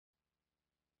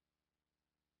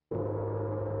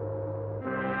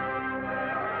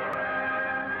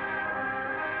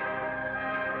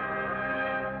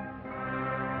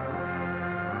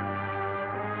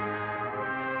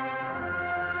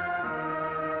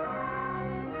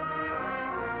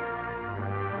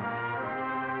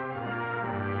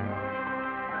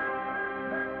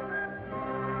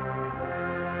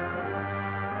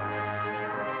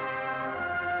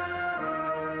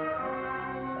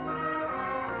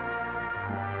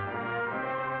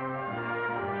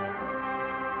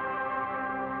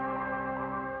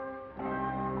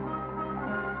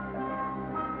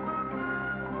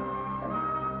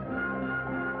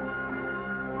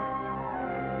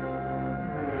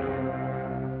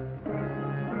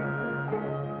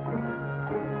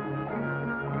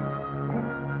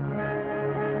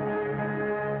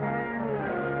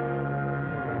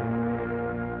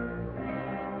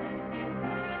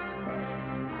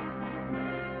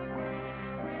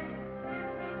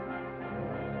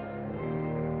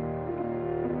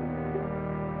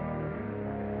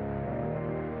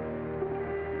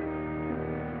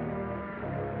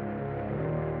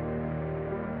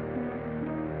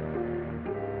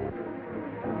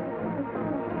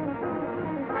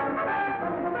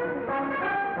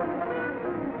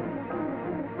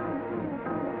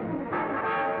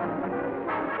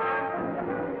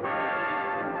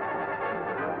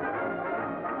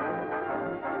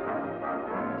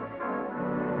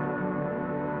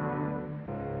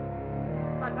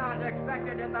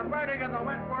In the burning of the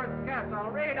Wentworth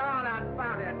Castle. Read on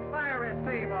about it. Fire at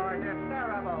sea, boys. It's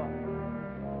terrible.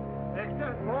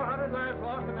 Dexter, 400 lives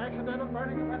lost in accidental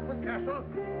burning of Wentworth Castle.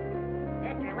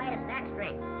 Victor, latest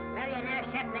extra. Millionaire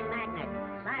shipping magnate.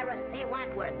 Cyrus P.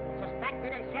 Wentworth.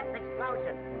 Suspected of ship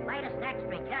explosion. Latest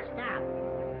extra, just now.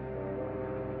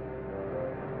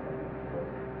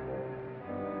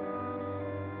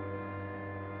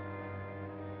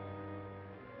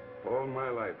 All my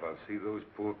life, I'll see those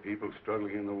poor people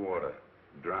struggling in the water,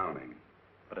 drowning.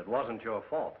 But it wasn't your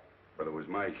fault. But it was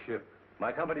my ship.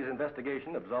 My company's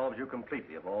investigation absolves you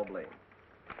completely of all blame.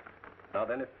 Now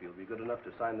then, if you'll be good enough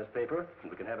to sign this paper, and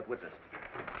we can have it witnessed.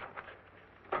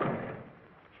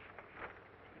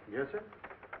 Yes, sir?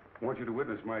 I want you to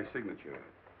witness my signature.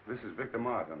 This is Victor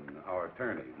Martin, our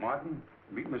attorney. Martin,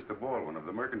 meet Mr. Baldwin of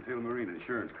the Mercantile Marine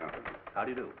Insurance Company. How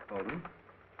do you do, Baldwin?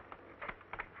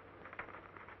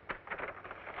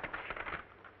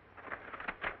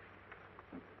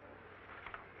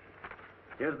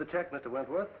 Here's the check, Mr.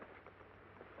 Wentworth.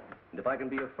 And if I can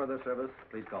be of further service,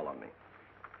 please call on me.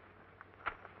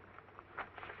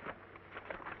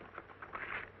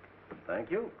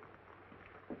 Thank you.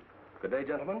 Good day,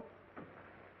 gentlemen.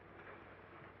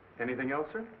 Anything else,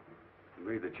 sir? You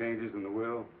made the changes in the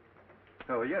will?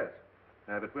 Oh, yes.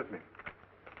 I have it with me.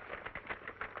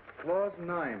 Clause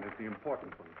 9 is the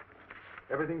important one.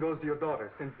 Everything goes to your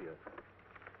daughter, Cynthia.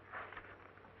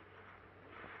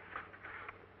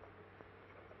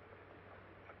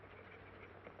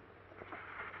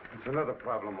 It's another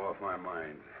problem off my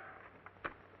mind.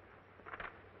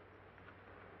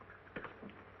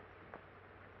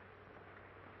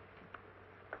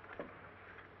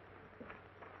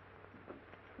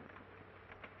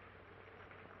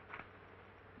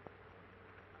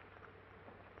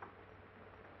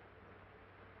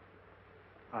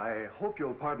 I hope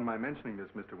you'll pardon my mentioning this,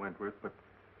 Mr. Wentworth, but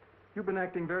you've been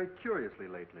acting very curiously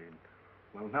lately. And,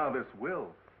 well, now this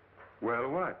will.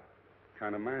 Well, what?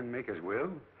 Kind of man make his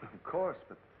will? Of course,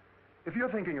 but if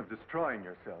you're thinking of destroying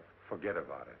yourself... Forget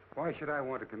about it. Why should I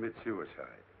want to commit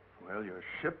suicide? Well, your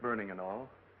ship burning and all.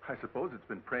 I suppose it's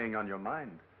been preying on your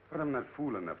mind. But I'm not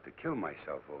fool enough to kill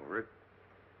myself over it.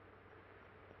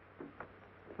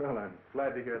 Well, I'm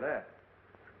glad to hear that.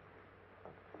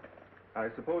 I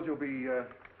suppose you'll be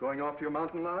going off to your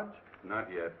mountain lodge? Not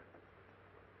yet.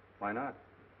 Why not?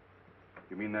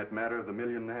 You mean that matter of the $1.5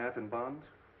 million in bonds?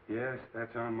 Yes,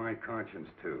 that's on my conscience,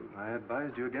 too. I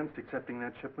advised you against accepting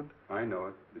that shipment. I know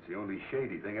it. It's the only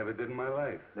shady thing I ever did in my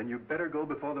life. Then you'd better go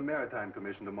before the Maritime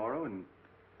Commission tomorrow and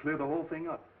clear the whole thing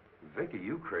up. Vic, are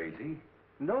you crazy?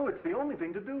 No, it's the only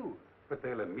thing to do. But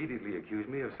they'll immediately accuse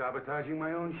me of sabotaging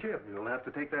my own ship. You'll have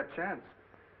to take that chance.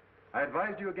 I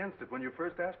advised you against it when you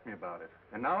first asked me about it.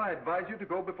 And now I advise you to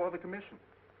go before the commission.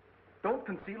 Don't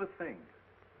conceal a thing.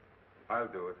 I'll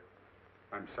do it.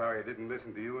 I'm sorry I didn't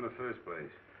listen to you in the first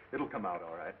place. It'll come out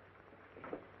all right.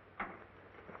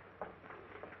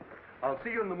 I'll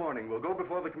see you in the morning. We'll go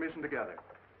before the commission together.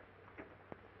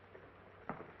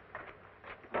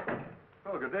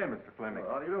 Oh, good day, Mr. Fleming.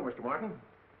 Well, how do you do, Mr. Martin?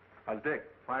 How's Dick?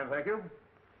 Fine, thank you.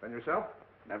 And yourself?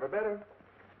 Never better.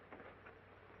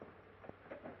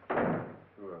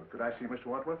 Could I see Mr.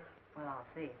 Wentworth? Well, I'll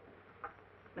see.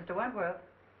 Mr. Wentworth,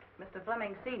 Mr.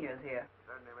 Fleming Sr.'s here.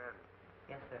 Send him in.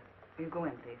 Yes, sir. You go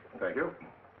in, please. Thank you.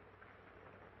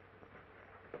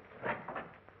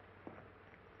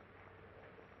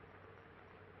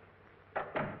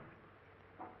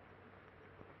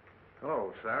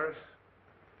 Hello, Cyrus.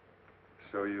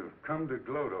 So you've come to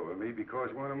gloat over me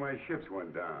because one of my ships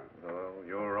went down. Oh,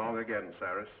 you're wrong again,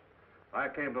 Cyrus. I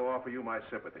came to offer you my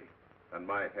sympathy and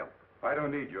my help. I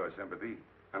don't need your sympathy,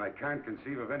 and I can't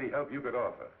conceive of any help you could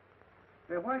offer.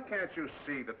 Then why can't you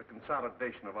see that the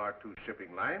consolidation of our two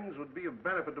shipping lines would be of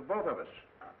benefit to both of us?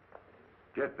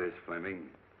 Get this, Fleming.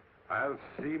 I'll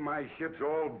see my ships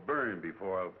all burned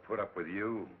before I'll put up with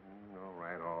you. All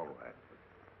right, all right.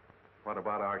 But what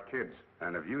about our kids?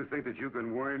 And if you think that you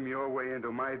can worm your way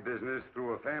into my business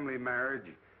through a family marriage,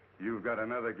 you've got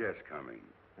another guess coming.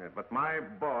 Yeah, but my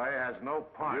boy has no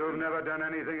part. You've never done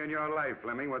anything in your life,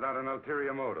 Fleming, without an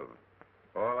ulterior motive.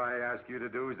 All I ask you to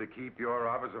do is to keep your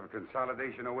office of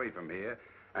consolidation away from here,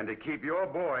 and to keep your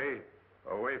boy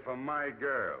away from my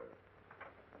girl.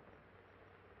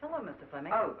 Hello, Mr.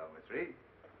 Fleming. Hello, Miss Reed.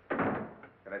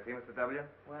 Can I see Mr. W?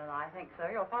 Well, I think so.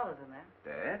 Your father's in there.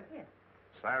 Dad? Yes.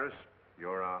 Cyrus,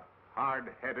 you're a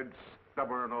hard-headed,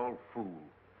 stubborn old fool.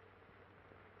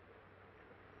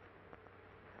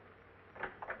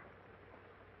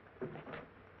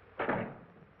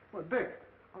 Well, Dick.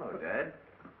 Hello, Dad.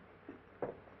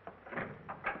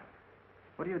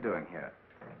 What are you doing here?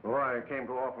 Well, I came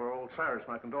to offer old Cyrus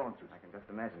my condolences. I can just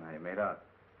imagine how you made out.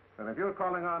 And if you're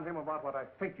calling on him about what I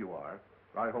think you are,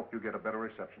 I hope you get a better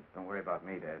reception. Don't worry about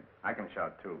me, Dad. I can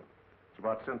shout, too. It's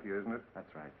about Cynthia, isn't it?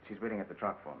 That's right. She's waiting at the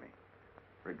truck for me.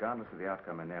 Regardless of the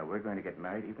outcome in there, we're going to get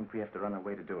married, even if we have to run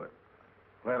away to do it.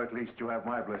 Well, at least you have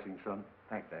my blessing, son.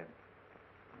 Thanks, Dad.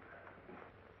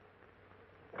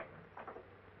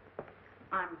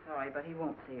 I'm sorry, but he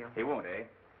won't see you. He won't, eh?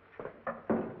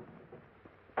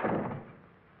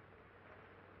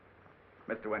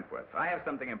 Mr. Wentworth, I have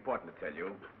something important to tell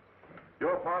you.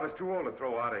 Your father's too old to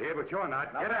throw out of here, but you're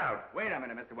not. Get out. Wait a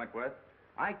minute, Mr. Wentworth.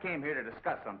 I came here to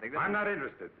discuss something that... I'm not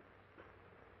interested.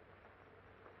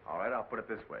 All right, I'll put it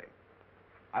this way.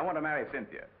 I want to marry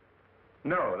Cynthia.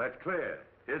 No, that's clear,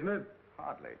 isn't it?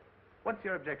 Hardly. What's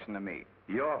your objection to me?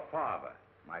 Your father.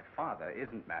 My father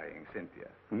isn't marrying Cynthia.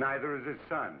 Neither is his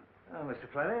son. Oh, Mr.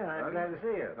 Fleming, I'm glad to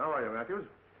see you. How are you, Matthews?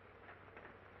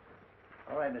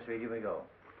 All right, Miss Reed, you may go.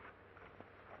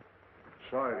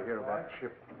 Sorry to hear about the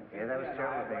ship. Yeah, that was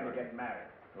terrible thing. get married.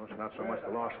 No, it's not so much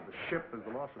the loss of the ship as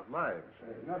the loss of lives.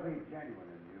 There's nothing genuine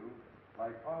in you.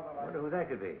 Like father, I wonder who that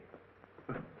could be.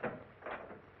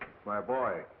 My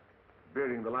boy,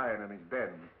 bearding the lion in his den.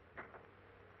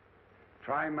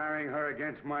 Try marrying her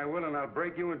against my will, and I'll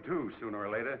break you in two sooner or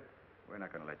later. We're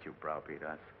not going to let you browbeat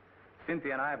us.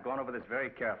 Cynthia and I have gone over this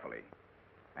very carefully.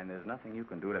 And there's nothing you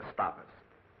can do to stop us.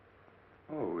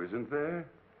 Oh, isn't there?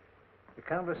 The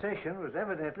conversation was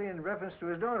evidently in reference to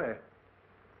his daughter.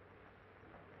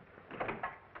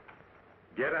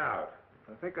 Get out.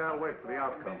 I think I'll wait for the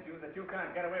outcome. You that you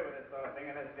can't get away with this sort of thing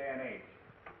in this day and age.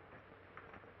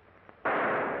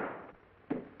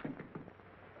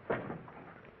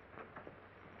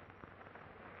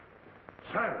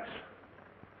 Cyrus!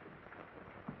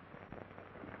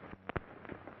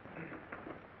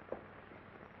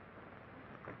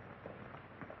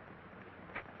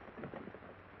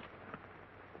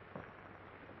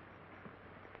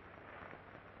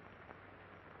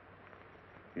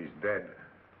 He's dead.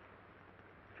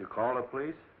 Did you call the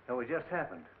police? No, it just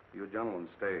happened. You gentlemen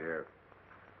stay here.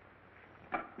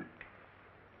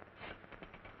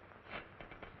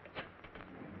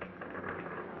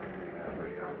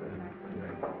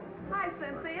 Hi,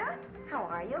 Cynthia. How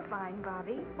are you? Fine,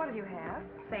 Bobby. What do you have?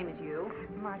 Same as you.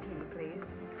 Martini, please.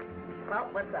 Well,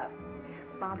 what's up?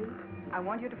 Bobby, I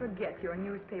want you to forget you're a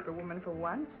newspaper woman for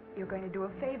once. You're going to do a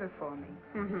favor for me.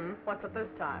 Mm-hmm. What's it this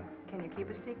time? Can you keep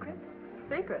a secret?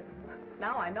 Secret.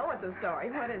 Now I know it's a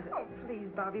story. What is it? Oh, please,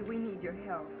 Bobby, we need your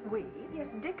help. We? Yes,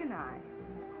 Dick and I.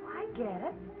 Oh, I get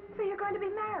it. So you're going to be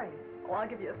married. Oh, I'll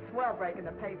give you a swell break in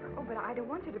the paper. Oh, but I don't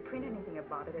want you to print anything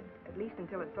about it, at least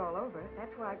until it's all over.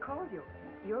 That's why I called you.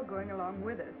 You're going along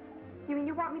with us. You mean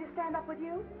you want me to stand up with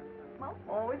you? Well,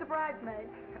 always a bridesmaid.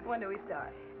 When do we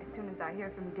start? As soon as I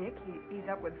hear from Dick, he's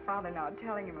up with Father now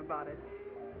telling him about it.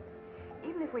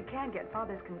 Even if we can't get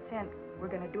Father's consent, we're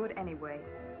going to do it anyway.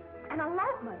 An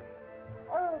elopement.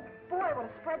 Oh, boy, what a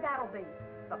spread that'll be.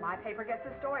 But my paper gets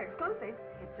this story exclusive.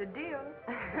 It's a deal.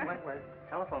 Wentworth,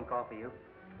 telephone call for you.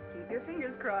 Keep your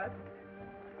fingers crossed.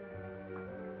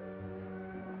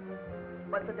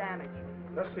 What's the damage?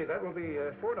 Let's see, that will be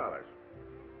 $4.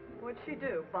 What'd she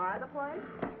do? Buy the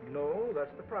place? No,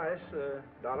 that's the price. $1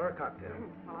 a cocktail.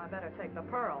 Well, I better take the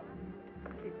pearl.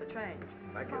 Keep the change.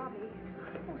 Thank you. Bobby.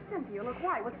 Oh, Cynthia, look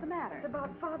white. What's the matter? It's about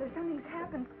Father. Something's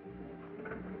happened.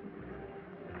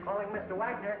 Calling Mr.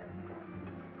 Wagner.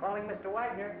 Calling Mr.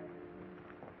 Wagner.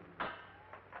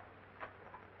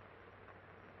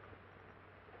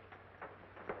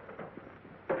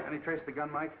 Any trace of the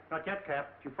gun, Mike? Not yet,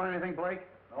 Cap. Did you find anything, Blake?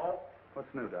 No.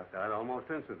 What's new, Doc? Died almost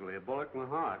instantly. A bullet in the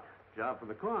heart. Job for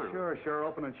the coroner. Sure.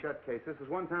 Open and shut case. This is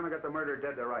one time I got the murderer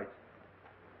dead to rights.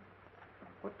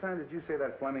 What time did you say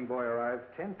that Fleming boy arrived?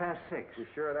 6:10. You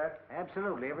sure of that?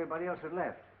 Absolutely. Everybody else had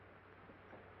left.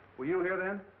 Were you here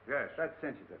then? Yes. That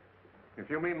cinches it. If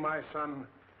you mean my son,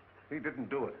 he didn't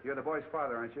do it. You're the boy's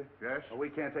father, aren't you? Yes? Well, we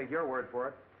can't take your word for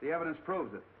it. The evidence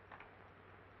proves it.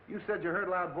 You said you heard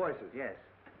loud voices. Yes.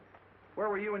 Where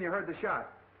were you when you heard the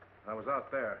shot? I was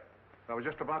out there. I was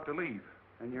just about to leave.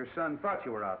 And your son thought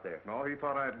you were out there. No, he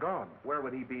thought I had gone. Where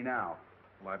would he be now?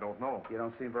 Well, I don't know. You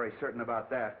don't seem very certain about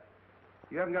that.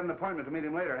 You haven't got an appointment to meet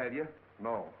him later, have you?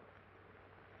 No.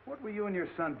 What were you and your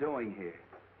son doing here?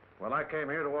 Well, I came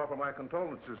here to offer my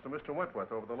condolences to Mr.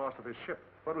 Wentworth over the loss of his ship.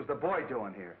 What was the boy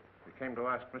doing here? He came to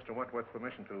ask Mr. Wentworth's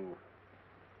permission to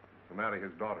marry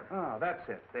his daughter. Oh, that's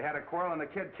it. They had a quarrel and the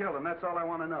kid killed him. That's all I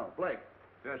want to know. Blake,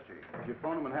 Yes, Chief. did you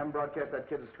phone him and have him broadcast that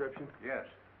kid's description? Yes.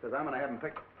 Because I'm going to have him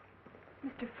picked.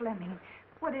 Mr. Fleming,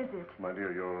 what is it? My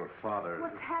dear, your father...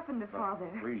 What's happened to Father?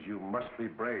 Please, you must be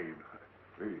brave.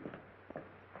 Please.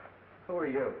 Who are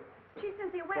you? She's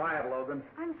Cynthia Wentworth. Quiet, Logan.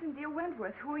 I'm Cynthia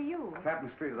Wentworth. Who are you? Captain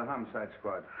Street of the Homicide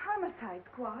Squad. Homicide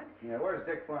Squad? Yeah, where's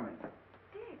Dick Fleming?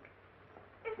 Dick?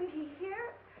 Isn't he here?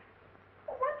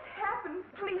 What's happened?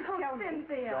 Please tell me.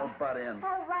 Cynthia. Don't butt in.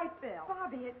 All right, Bill.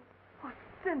 Bobby, Oh,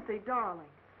 Cynthia, darling.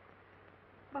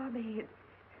 Bobby,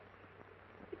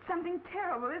 it's something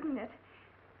terrible, isn't it?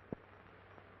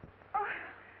 Oh.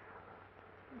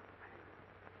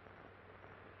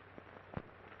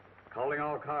 Calling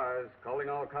all cars.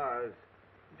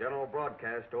 General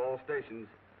broadcast to all stations.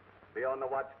 Be on the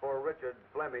watch for Richard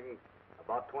Fleming,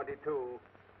 about 22,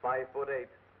 5'8",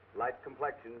 light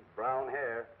complexion, brown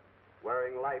hair,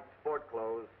 wearing light sport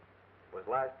clothes. Was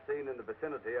last seen in the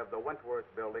vicinity of the Wentworth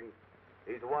building.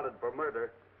 He's wanted for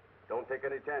murder. Don't take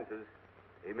any chances.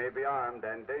 He may be armed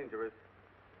and dangerous.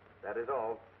 That is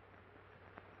all.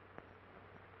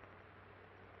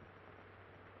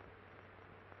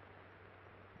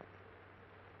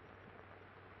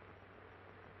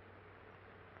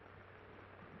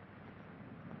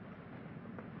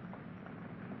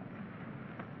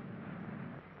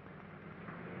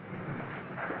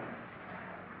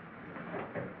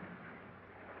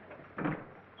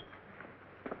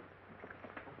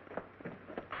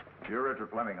 You're Richard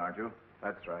Fleming, aren't you?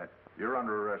 That's right. You're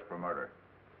under arrest for murder.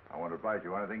 I want to advise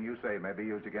you anything you say may be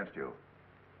used against you.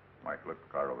 Mike, look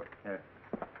the car over. Here.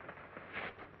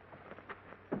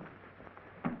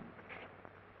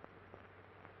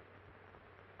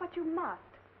 But you must.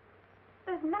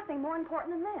 There's nothing more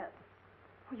important than this.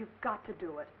 Oh, you've got to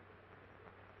do it.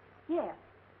 Yes.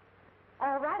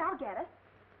 All right, I'll get it.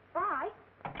 Bye.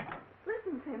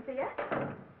 Listen, Cynthia.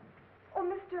 Oh,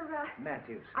 Mr.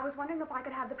 Matthews. I was wondering if I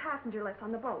could have the passenger list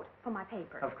on the boat for my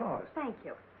paper. Of course. Thank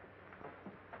you.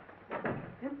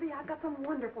 Cynthia, I've got some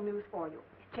wonderful news for you.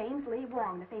 James Lee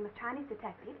Wong, the famous Chinese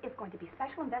detective, is going to be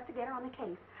special investigator on the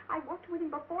case. I worked with him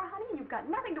before, honey, and you've got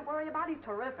nothing to worry about. He's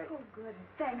terrific. Oh, good.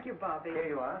 Thank you, Bobby. Here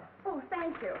you are. Oh,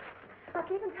 thank you. I'll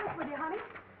keep in touch with you, honey.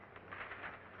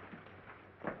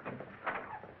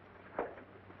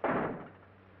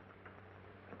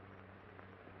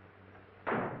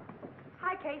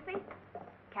 Hi, Casey.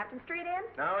 Captain Street in?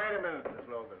 Now, wait a minute, Miss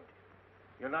Logan.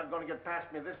 You're not going to get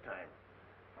past me this time.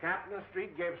 Captain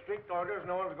Street gave strict orders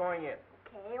no one's going in.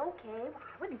 Okay. Well,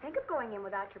 I wouldn't think of going in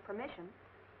without your permission.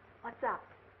 What's up?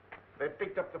 They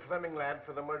picked up the Fleming lad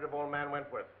for the murder of old man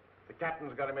Wentworth. The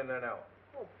captain's got him in there now.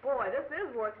 Oh, boy, this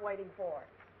is worth waiting for.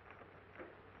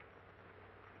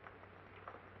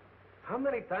 How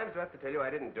many times do I have to tell you I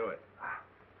didn't do it?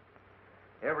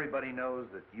 Everybody knows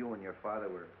that you and your father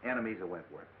were enemies of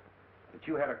Wentworth. That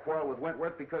you had a quarrel with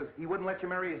Wentworth because he wouldn't let you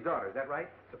marry his daughter. Is that right?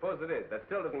 Suppose it is. That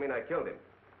still doesn't mean I killed him.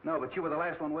 No, but you were the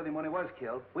last one with him when he was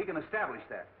killed. We can establish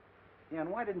that. Yeah, and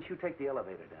why didn't you take the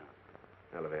elevator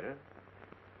down? Elevator?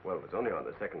 Well, it was only on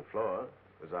the second floor.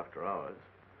 It was after hours.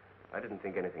 I didn't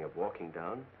think anything of walking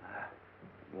down.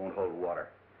 It won't hold water.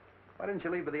 Why didn't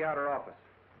you leave for the outer office?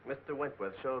 Mr.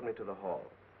 Wentworth showed me to the hall.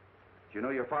 Did you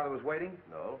know your father was waiting?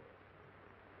 No.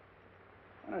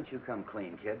 Why don't you come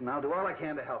clean, kid, and I'll do all I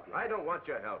can to help you. I don't want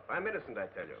your help. I'm innocent, I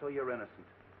tell you. So you're innocent.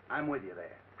 I'm with you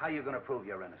there. How are you going to prove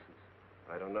your innocence?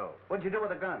 I don't know. What'd you do with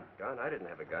the gun? Gun? I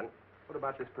didn't have a gun. What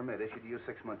about this permit issued to you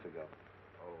 6 months ago?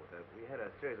 Oh, we had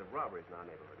a series of robberies in our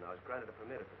neighborhood, and I was granted a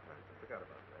permit at the time. I forgot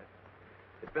about that.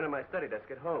 It's been in my study desk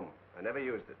at home. I never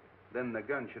used it. Then the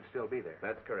gun should still be there.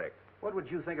 That's correct. What would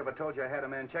you think if I told you I had a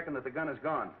man checking that the gun is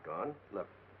gone? Gone? Look,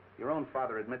 your own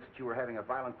father admits that you were having a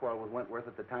violent quarrel with Wentworth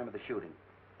at the time of the shooting.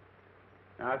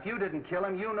 Now, if you didn't kill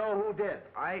him, you know who did.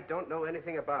 I don't know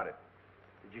anything about it.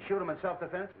 Did you shoot him in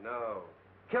self-defense? No.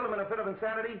 Kill him in a fit of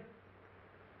insanity?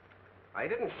 I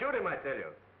didn't shoot him, I tell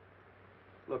you.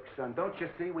 Look, son, don't you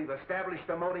see we've established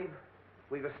a motive?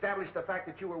 We've established the fact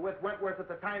that you were with Wentworth at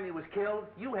the time he was killed.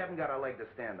 You haven't got a leg to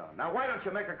stand on. Now, why don't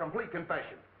you make a complete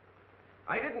confession?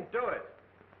 I didn't do it.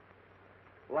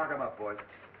 Lock him up, boys.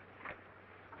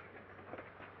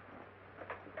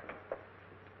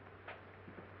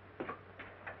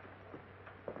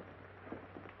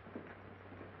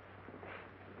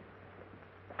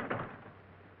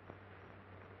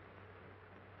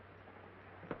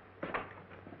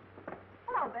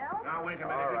 Hello, Bill. Now, wait a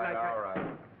minute. All right.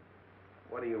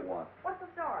 What do you want? What's the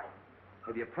story?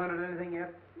 Have you printed anything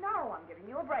yet? No, I'm giving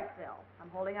you a break, Bill. I'm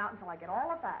holding out until I get all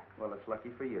the facts. Well, it's lucky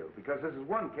for you, because this is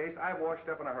one case I washed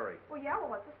up in a hurry. Well, yeah,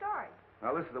 what's the story?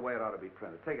 Now, this is the way it ought to be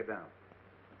printed. Take it down.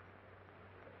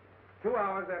 2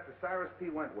 hours after Cyrus P.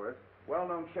 Wentworth,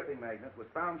 well-known shipping magnate, was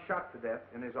found shot to death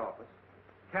in his office,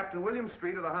 Captain William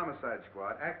Street of the Homicide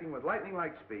Squad, acting with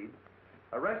lightning-like speed,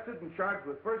 arrested and charged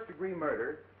with first-degree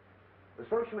murder the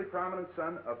socially prominent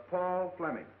son of Paul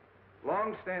Fleming,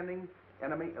 long-standing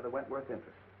enemy of the Wentworth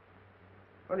interest.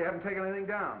 Well, you haven't taken anything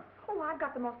down. Oh, I've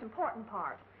got the most important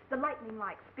part. The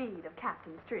lightning-like speed of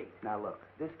Captain Street. Now, look,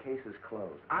 this case is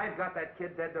closed. I've got that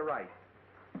kid dead to rights.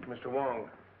 Mr. Wong.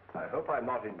 I hope I'm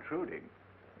not intruding.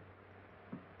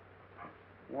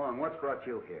 Wong, what's brought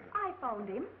you here? I phoned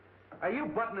him. Are you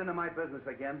butting into my business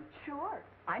again? Sure.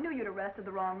 I knew you'd arrested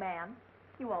the wrong man.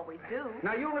 You always do.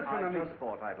 Now, you listen to I me. just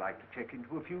thought I'd like to check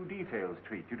into a few details,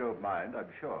 Treat. You don't mind, I'm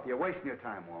sure. You're wasting your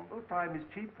time, Wong. Well, time is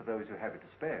cheap for those who have it to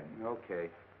spend. Okay.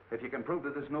 If you can prove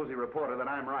to this nosy reporter that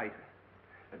I'm right.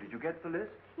 Did you get the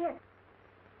list? Yes.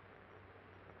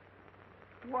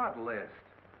 What list?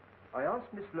 I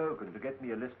asked Miss Logan to get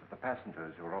me a list of the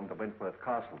passengers who were on the Wentworth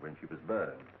Castle when she was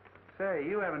burned. Say,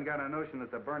 you haven't got a notion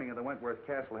that the burning of the Wentworth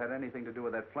Castle had anything to do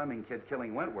with that Fleming kid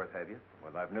killing Wentworth, have you?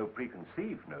 Well, I've no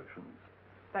preconceived notions.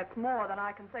 That's more than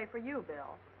I can say for you,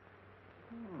 Bill.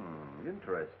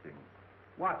 Interesting.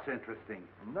 What's interesting?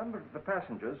 A number of the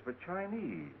passengers were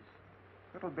Chinese.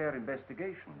 That'll bear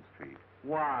investigation, Street.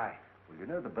 Why? Well, you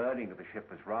know the burning of the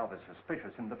ship was rather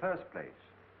suspicious in the first place.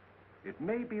 It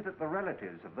may be that the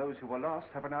relatives of those who were lost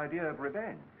have an idea of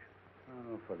revenge.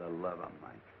 Oh, for the love of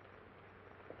Mike.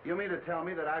 You mean to tell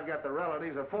me that I've got the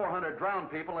relatives of 400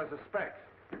 drowned people as suspects?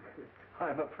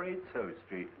 I'm afraid so,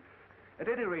 Street. At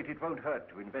any rate, it won't hurt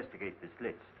to investigate this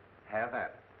list. Have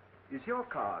at it. Is your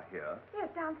car here? Yes,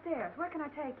 downstairs. Where can I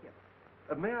take you?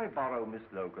 May I borrow Miss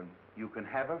Logan? You can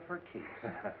have her for keeps.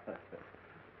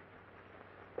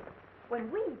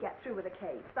 When we get through with the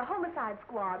case, the homicide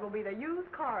squad will be the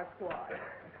used car squad.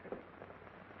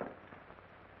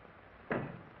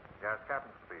 Yes,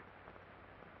 Captain Street.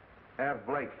 Have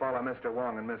Blake follow Mr.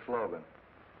 Wong and Miss Logan.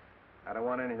 I don't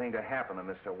want anything to happen to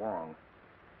Mr. Wong.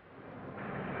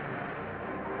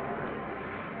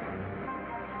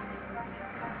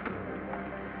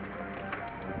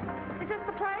 Is this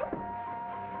the place?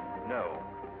 No.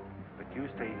 But you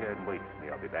stay here and wait for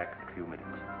me. I'll be back in a few minutes.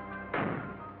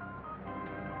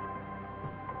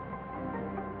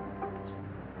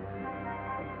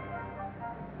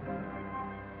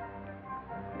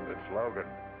 It's Logan.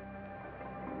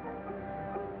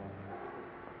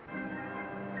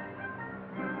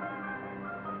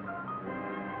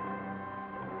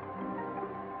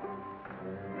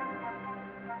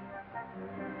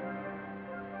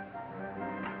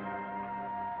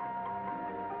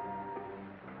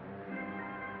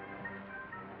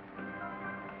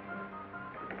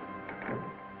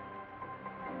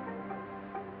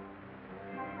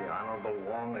 The Honorable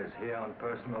Wong is here on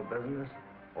personal business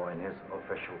or in his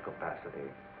official capacity?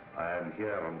 I am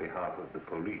here on behalf of the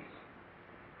police.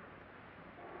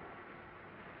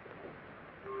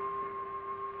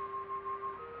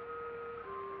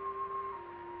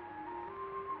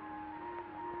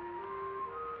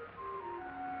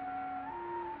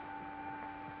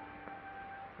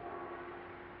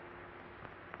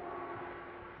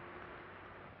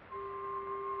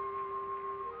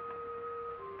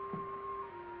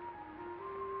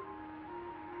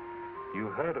 You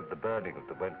heard of the burning of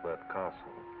the Wentworth Castle.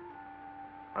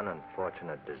 An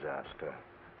unfortunate disaster.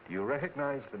 Do you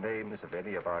recognize the names of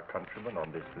any of our countrymen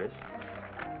on this list?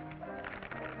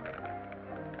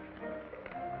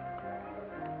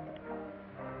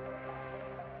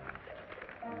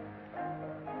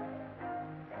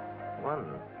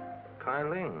 One, Kai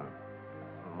Ling,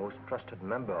 a most trusted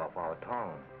member of our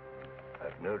Tong.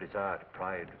 I've no desire to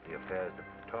pry into the affairs of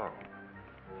the Tong.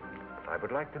 But I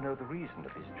would like to know the reason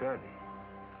of his journey.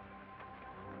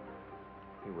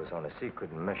 He was on a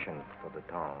secret mission for the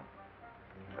Tong.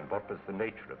 And what was the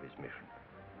nature of his mission?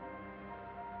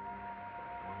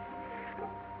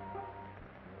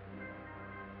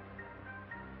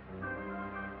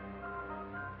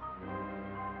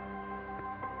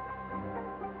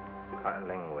 Kai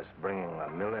Ling was bringing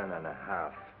 $1.5 million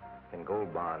in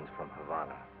gold bonds from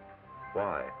Havana.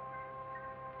 Why?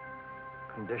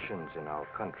 Conditions in our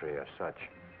country are such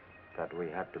that we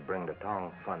had to bring the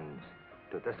Tong funds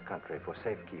to this country for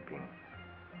safekeeping.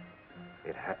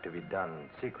 It had to be done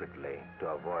secretly to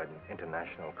avoid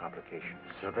international complications.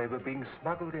 So they were being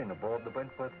smuggled in aboard the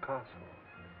Wentworth Castle.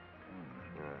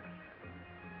 Yes.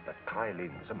 But Kai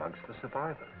Ling was amongst the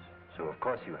survivors. So of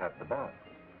course you have the bond.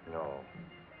 No.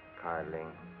 Kai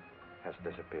Ling has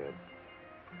disappeared.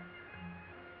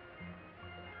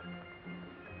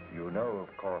 You know,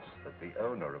 of course, that the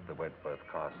owner of the Wentworth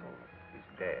Castle is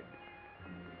dead.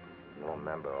 No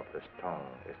member of this Tong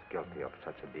is guilty of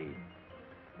such a deed.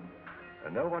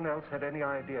 And no one else had any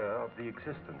idea of the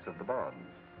existence of the bonds.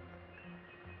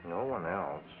 No one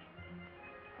else.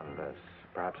 Unless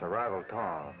perhaps a rival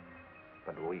Tong.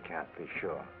 But we can't be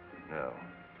sure. No.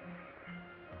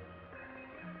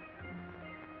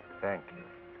 Thank you.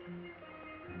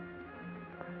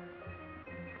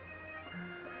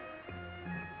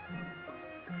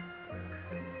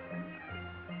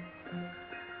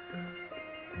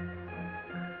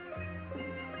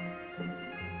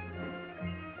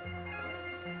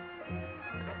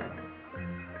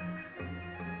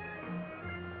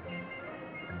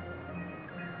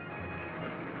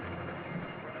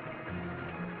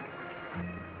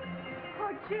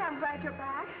 Oh, gee, I'm glad you're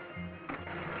back.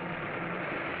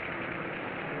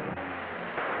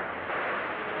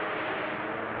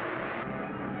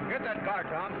 Get that car,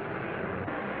 Tom.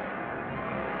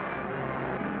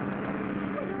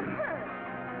 Oh, you're hurt.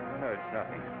 No, it's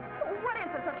nothing. What is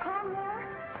this, a Tong war?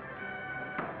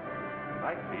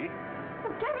 Might be.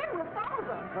 Well, get in with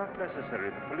father. Not necessary.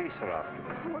 The police are after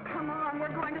me. Well, come on.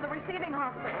 We're going to the receiving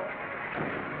hospital.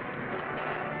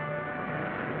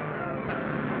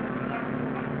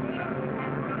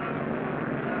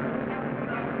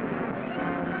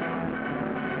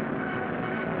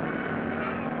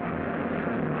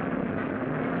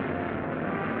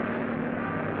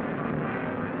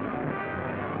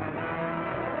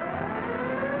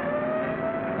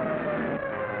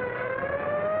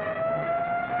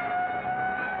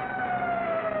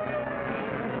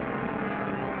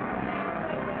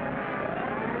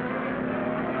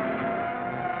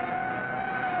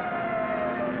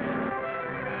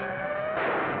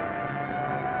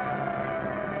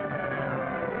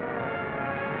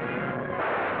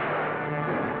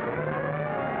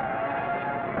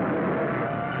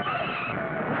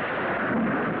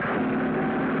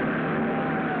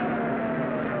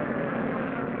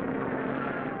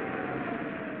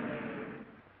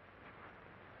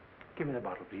 Give me the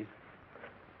bottle, please.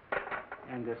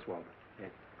 And this one. Yes.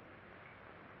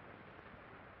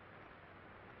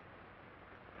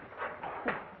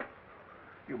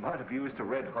 You might have used a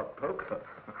red-hot poker.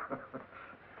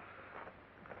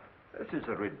 This is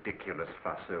a ridiculous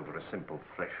fuss over a simple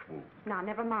flesh wound. Now,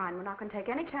 never mind. We're not going to take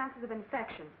any chances of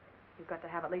infection. You've got to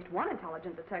have at least one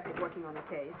intelligent detective working on the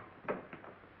case.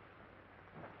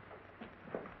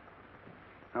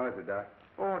 How is it, Doc?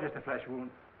 Oh, just a flesh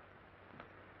wound.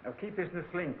 Now, keep this in the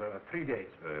sling for 3 days.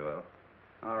 Very well.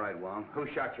 All right, Wong. Who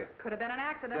shot you? Could have been an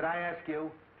accident. Did I ask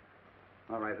you?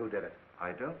 All right, who did it?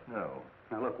 I don't know.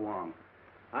 Now, look, Wong.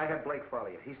 I had Blake follow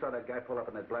you. He saw that guy pull up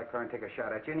in that black car and take a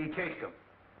shot at you, and he chased him.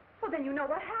 Well, then you know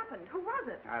what happened. Who was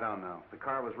it? I don't know. The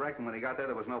car was wrecked, and when he got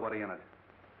there was nobody in it.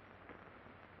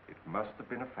 It must have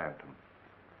been a phantom.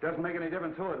 Doesn't make any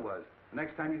difference who it was. The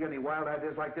next time you get any wild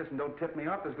ideas like this and don't tip me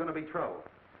off, there's going to be trouble.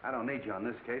 I don't need you on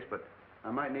this case, but I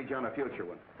might need you on a future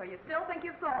one. So you still think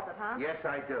you've solved it, huh? Yes,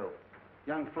 I do.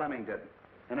 Young Fleming didn't.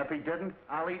 And if he didn't,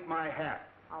 I'll eat my hat.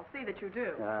 I'll see that you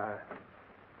do.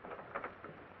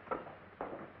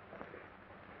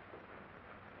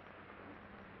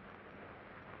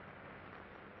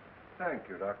 Thank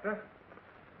you, Doctor.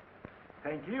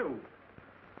 Thank you.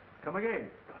 Come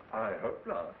again. I hope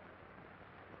not.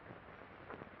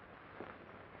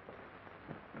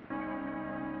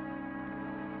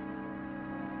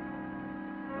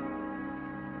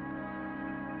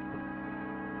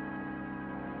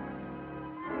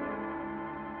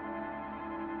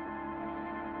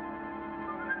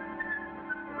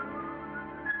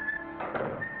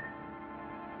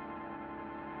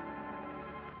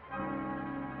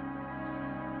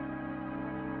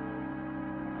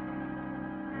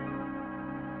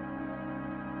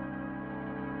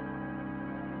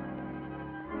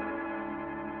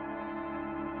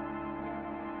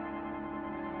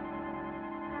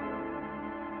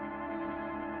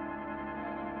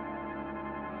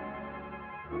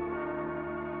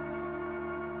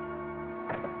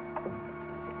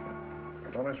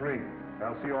 Miss Reed.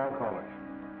 I'll see you all callers.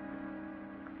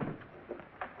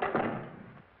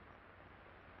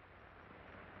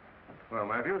 Well,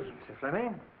 Matthews? Mr. Fleming,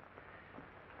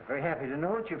 I'm very happy to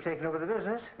know that you've taken over the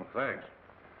business. Well, thanks.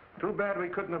 Too bad we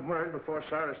couldn't have merged before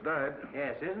Cyrus died.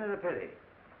 Yes, isn't it a pity?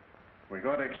 We're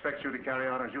going to expect you to carry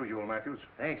on as usual, Matthews.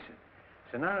 Thanks.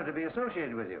 It's an honor to be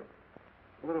associated with you.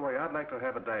 By the way, I'd like to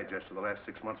have a digest of the last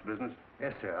 6 months' business.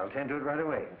 Yes, sir. I'll tend to it right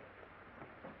away.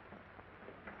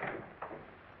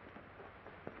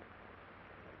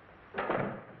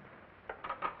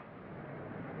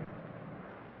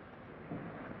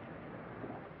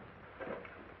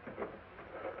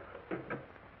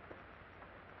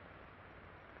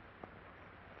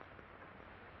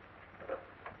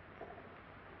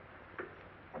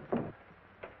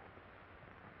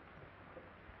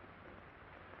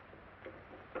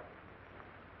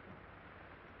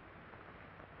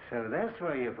 So that's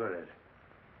where you put it.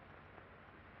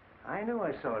 I knew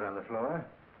I saw it on the floor.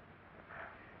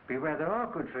 Be rather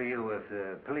awkward for you if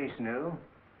the police knew.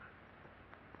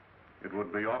 It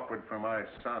would be awkward for my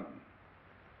son.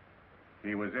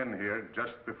 He was in here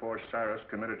just before Cyrus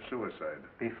committed suicide.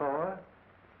 Before?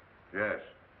 Yes.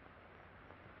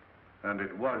 And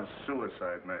it was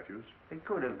suicide, Matthews. It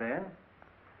could have been.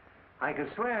 I could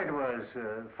swear it was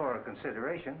for a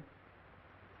consideration.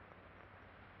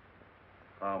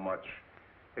 How much?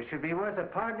 It should be worth a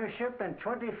partnership and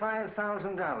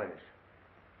 $25,000.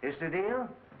 Is the deal?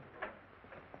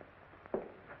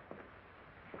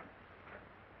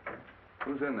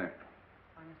 Who's in there?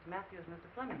 Why, Mr. Matthews, Mr.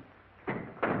 Fleming.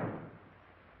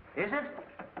 Is it?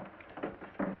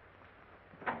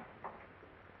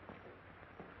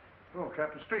 Oh,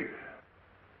 Captain Street.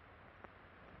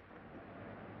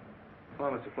 Hello,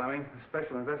 Mr. Fleming.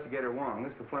 Special Investigator Wong.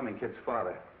 Mr. Fleming, kid's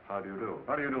father. How do you do?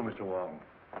 How do you do, Mr. Wong?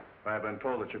 I've been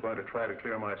told that you're going to try to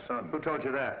clear my son. Who told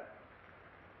you that?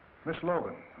 Miss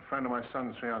Logan, a friend of my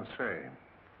son's fiancée.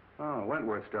 Oh,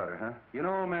 Wentworth's daughter, huh? You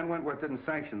know, old man Wentworth didn't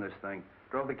sanction this thing.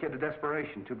 Drove the kid to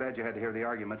desperation. Too bad you had to hear the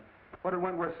argument. What did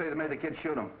Wentworth say that made the kid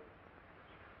shoot him?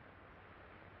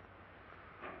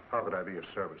 How could I be of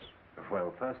service?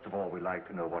 Well, first of all, we'd like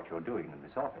to know what you're doing in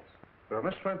this office. Well,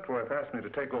 Miss Wentworth asked me to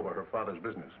take over her father's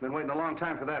business. Been waiting a long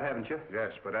time for that, haven't you?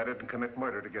 Yes, but I didn't commit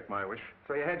murder to get my wish.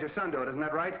 So you had your son do it, isn't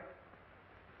that right?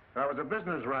 I was a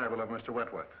business rival of Mr.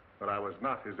 Wentworth, but I was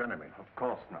not his enemy. Of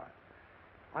course not.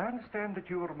 I understand that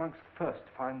you were amongst the first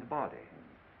to find the body.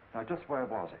 Now, just where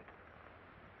was it?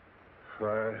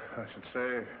 I should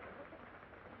say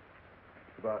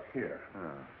about here.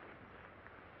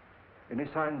 Any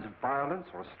signs of violence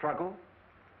or struggle?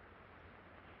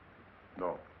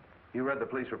 No. You read the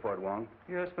police report, Wong?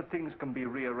 Yes, but things can be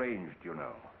rearranged, you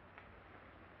know.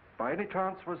 By any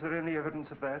chance, was there any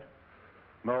evidence of that?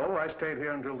 No, I stayed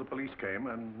here until the police came,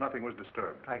 and nothing was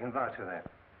disturbed. I can vouch for that.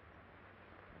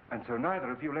 And so neither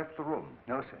of you left the room?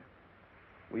 No, sir.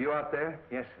 Were you out there?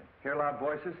 Yes, sir. Hear loud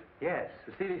voices? Yes.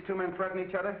 To see these two men threaten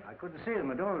each other? I couldn't see them.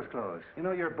 The door was closed. You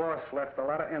know, your boss left a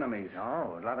lot of enemies.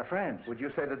 No, a lot of friends. Would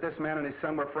you say that this man and his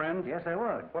son were friends? Yes, I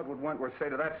would. What would Wentworth say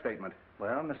to that statement?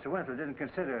 Well, Mr. Wentworth didn't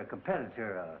consider a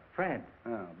competitor a friend.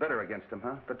 Oh, bitter against him,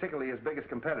 huh? Particularly his biggest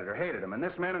competitor. Hated him. And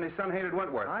this man and his son hated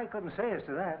Wentworth. I couldn't say as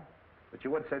to that. But you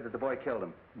would say that the boy killed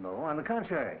him. No, on the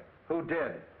contrary. Who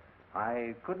did?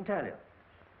 I couldn't tell you.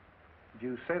 Did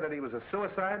you say that he was a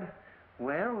suicide?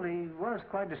 Well, he was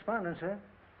quite despondent, sir.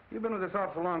 You've been with this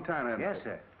office a long time, haven't you? Yes,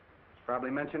 sir.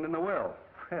 Probably mentioned in the will.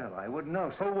 Well, I wouldn't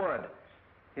know, sir. Who would?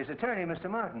 His attorney, Mr.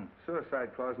 Martin.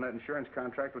 Suicide clause in that insurance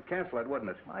contract would cancel it, wouldn't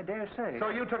it? I dare say. So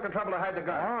you took the trouble to hide the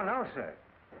gun? Oh, no, sir.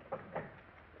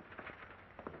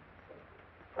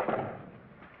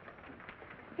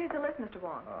 Here's the list, Mr.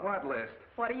 Wong. What list?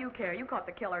 What do you care? You caught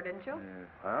the killer, didn't you?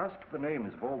 I asked the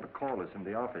names of all the callers in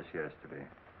the office yesterday.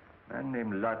 A man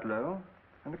named Ludlow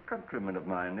and a countryman of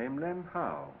mine named Lem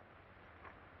Howe.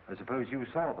 I suppose you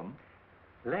saw them.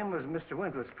 Lem was Mr.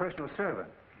 Wentworth's personal servant.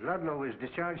 Ludlow was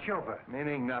discharged chauffeur.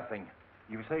 Meaning nothing.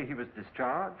 You say he was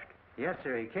discharged? Yes,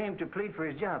 sir. He came to plead for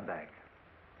his job back.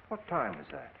 What time was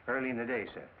that? Early in the day,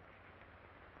 sir.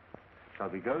 Shall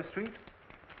we go, Street?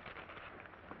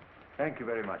 Thank you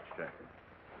very much, sir.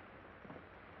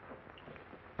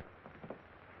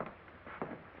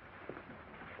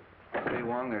 See,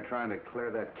 Wong, they're trying to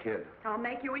clear that kid. I'll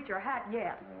make you eat your hat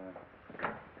yet.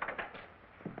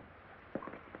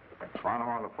 Found him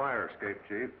on the fire escape,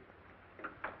 Chief.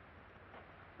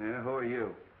 Yeah, who are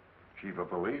you? Chief of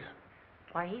police?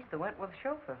 Why, he's the Wentworth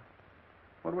chauffeur.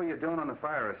 What were you doing on the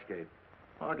fire escape?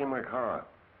 Parking my car.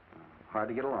 Hard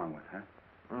to get along with, huh?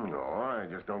 No, I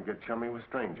just don't get chummy with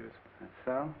strangers. That's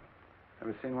so?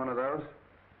 Ever seen one of those?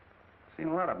 Seen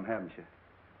a lot of them, haven't you?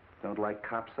 Don't like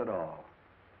cops at all.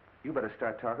 You better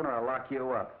start talking or I'll lock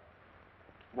you up.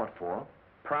 What for?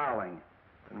 Prowling.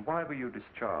 And why were you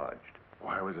discharged?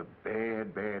 Why, I was a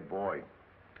bad, bad boy.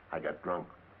 I got drunk.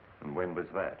 And when was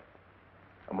that?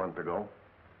 A month ago.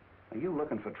 Are you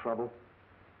looking for trouble?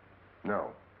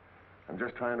 No. I'm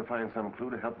just trying to find some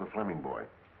clue to help the Fleming boy.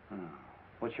 Oh.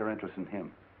 What's your interest in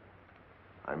him?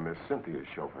 I'm Miss Cynthia's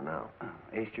chauffeur now. Oh,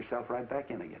 aced yourself right back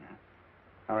in again, huh?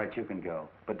 All right, you can go,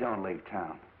 but don't leave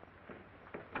town.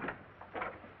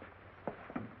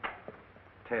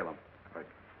 Tail him. Right.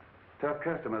 Tough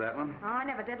customer, that one. Oh, I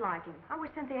never did like him. I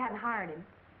wish Cynthia hadn't hired him.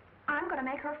 I'm going to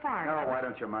make her fire No, him. why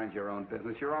don't you mind your own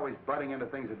business? You're always butting into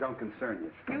things that don't concern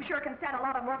you. You sure can stand a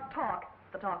lot of rough talk.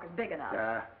 The talk is big enough.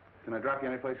 Yeah. Can I drop you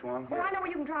any place you want? Well, I know where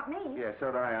you can drop me. Yeah,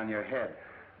 so do I on your head.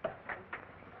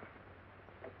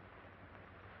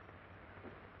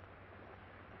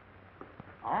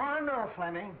 Oh, no,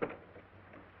 Fleming.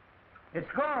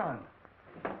 It's gone.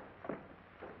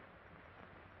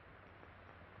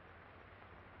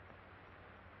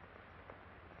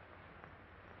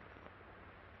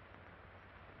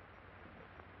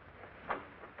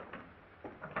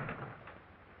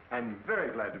 I'm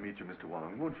very glad to meet you, Mr.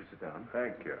 Wong. Won't you sit down?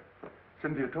 Thank you.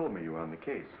 Cynthia told me you were on the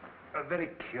case. A very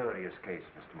curious case,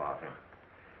 Mr. Martin.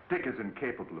 Dick is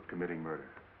incapable of committing murder.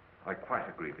 I quite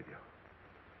agree with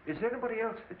you. Is there anybody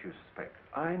else that you suspect?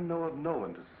 I know of no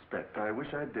one to suspect. I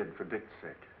wish I did for Dick's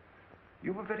sake.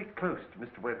 You were very close to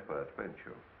Mr. Wentworth, weren't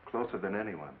you? Closer than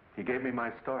anyone. He gave me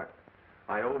my start.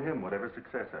 I owe him whatever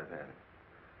success I've had.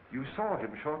 You saw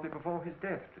him shortly before his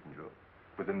death, didn't you?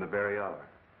 Within the very hour.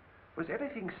 Was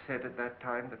anything said at that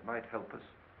time that might help us?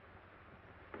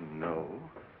 No.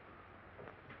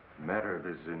 Matter of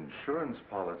his insurance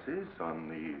policies on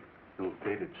the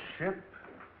ill-fated ship.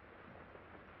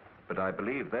 But I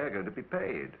believe they're going to be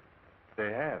paid.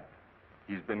 They have.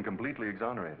 He's been completely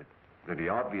exonerated. Then he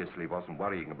obviously wasn't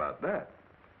worrying about that.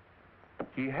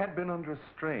 He had been under a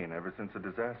strain ever since the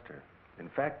disaster. In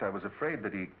fact, I was afraid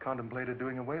that he contemplated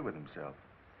doing away with himself.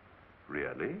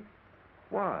 Really?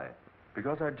 Why?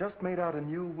 Because I'd just made out a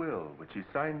new will, which he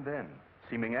signed then,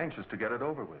 seeming anxious to get it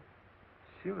over with.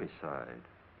 Suicide?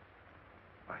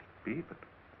 Might be, but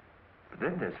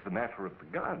then there's the matter of the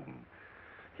gun.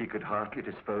 He could hardly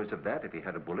dispose of that if he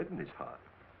had a bullet in his heart.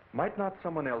 Might not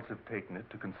someone else have taken it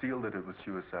to conceal that it was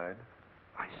suicide?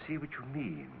 I see what you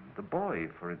mean. The boy,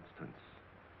 for instance.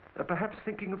 Perhaps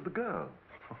thinking of the girl.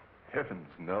 Heavens,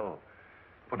 no.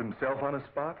 Put himself on a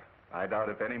spot? I doubt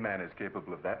if any man is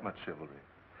capable of that much chivalry.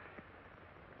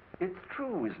 It's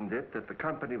true, isn't it, that the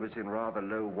company was in rather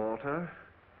low water,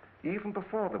 even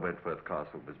before the Wentworth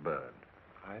Castle was burned?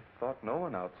 I thought no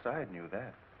one outside knew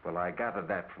that. Well, I gathered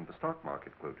that from the stock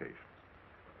market quotations.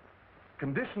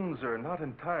 Conditions are not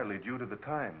entirely due to the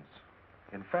times.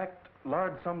 In fact,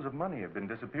 large sums of money have been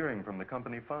disappearing from the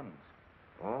company funds.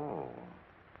 Oh.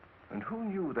 And who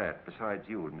knew that besides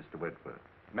you and Mr. Wentworth?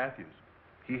 Matthews.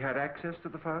 He had access to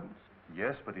the funds?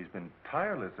 Yes, but he's been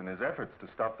tireless in his efforts to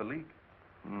stop the leak.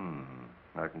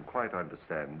 I can quite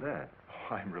understand that.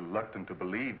 Oh, I'm reluctant to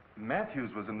believe.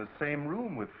 Matthews was in the same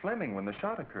room with Fleming when the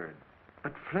shot occurred.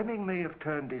 But Fleming may have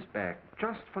turned his back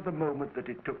just for the moment that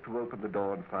it took to open the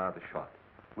door and fire the shot.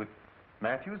 With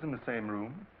Matthews in the same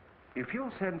room? If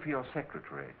you'll send for your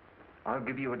secretary, I'll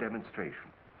give you a demonstration.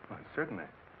 Well, certainly.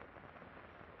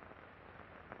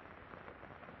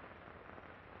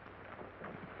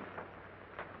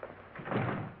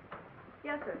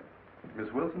 Yes, sir.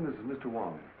 Miss Wilson, this is Mr.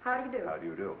 Wong. How do you do? How do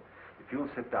you do? If you'll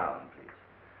sit down, please.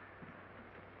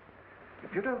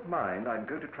 If you don't mind, I'm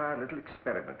going to try a little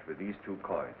experiment with these two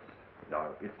coins. Now,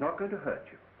 it's not going to hurt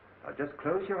you. Now, just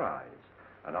close your eyes,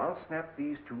 and I'll snap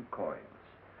these two coins.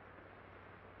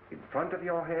 In front of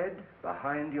your head,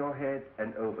 behind your head,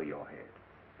 and over your head.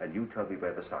 And you tell me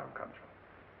where the sound comes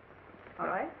from.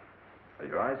 All right. Are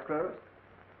your eyes closed?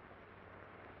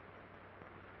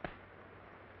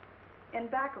 In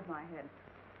back of my head.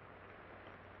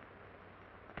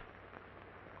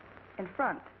 In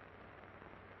front.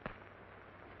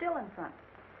 Still in front.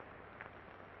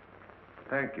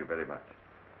 Thank you very much.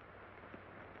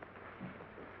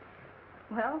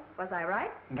 Well, was I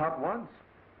right? Not once.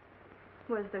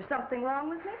 Was there something wrong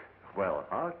with me? Well,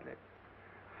 hardly.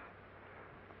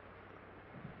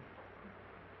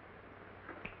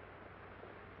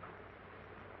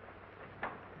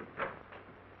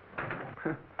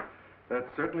 That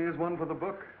certainly is one for the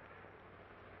book.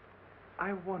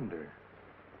 I wonder.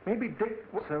 Maybe Dick...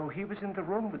 So he was in the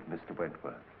room with Mr.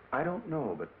 Wentworth? I don't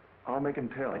know, but I'll make him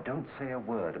tell. Don't say a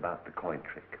word about the coin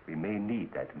trick. We may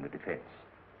need that in the defense.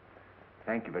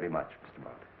 Thank you very much, Mr.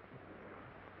 Martin.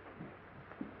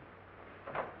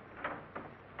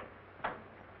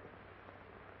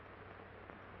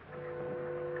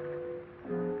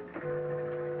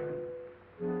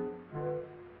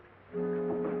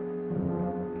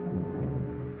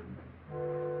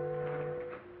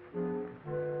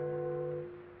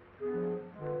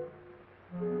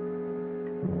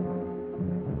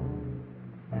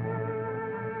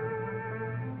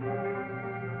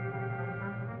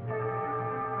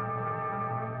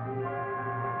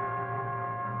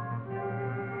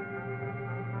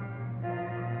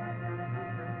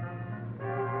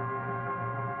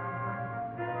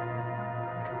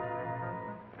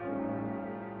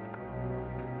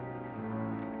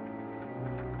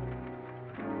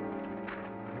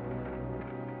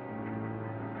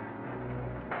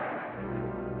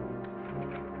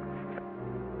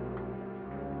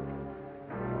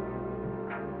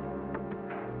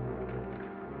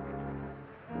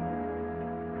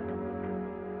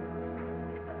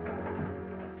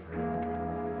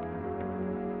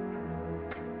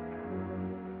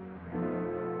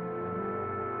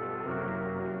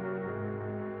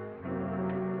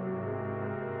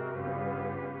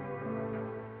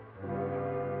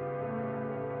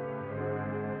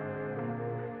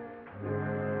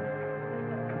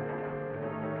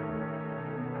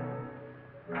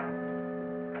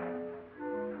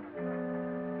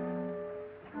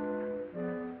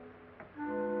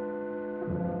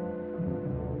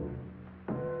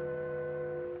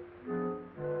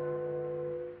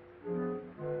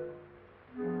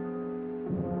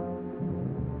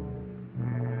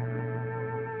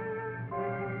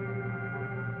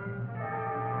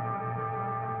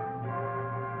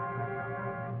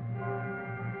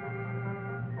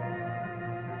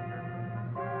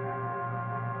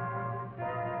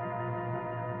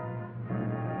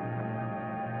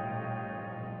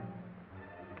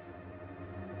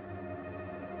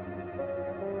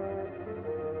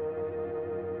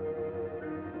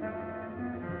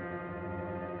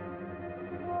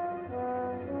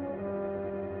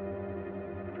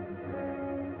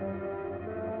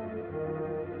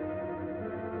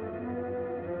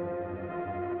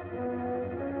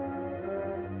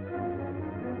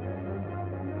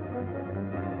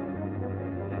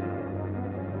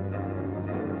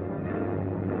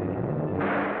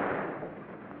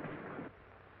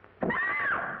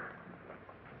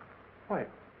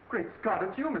 Scott,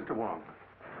 it's you, Mr. Wong.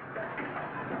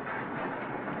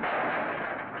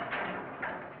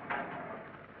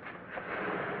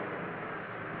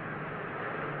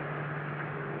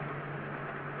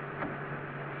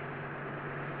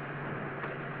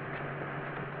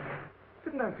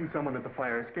 Didn't I see someone at the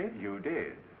fire escape? You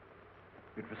did.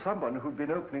 It was someone who'd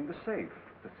been opening the safe.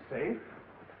 The safe?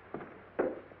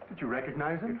 Did you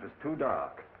recognize him? It was too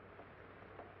dark.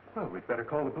 Well, we'd better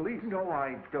call the police. No,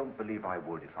 I don't believe I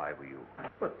would if I were you.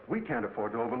 But we can't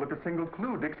afford to overlook a single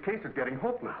clue. Dick's case is getting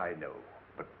hopeless. I know,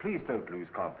 but please don't lose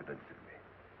confidence in me.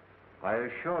 I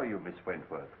assure you, Miss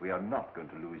Wentworth, we are not going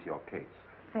to lose your case.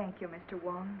 Thank you, Mr.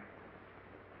 Wong.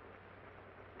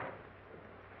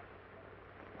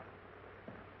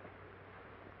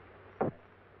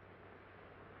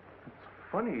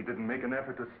 Funny he didn't make an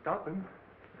effort to stop him.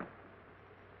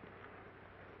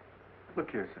 Look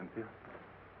here, Cynthia.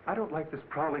 I don't like this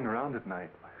prowling around at night.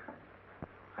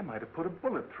 I might have put a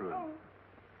bullet through him.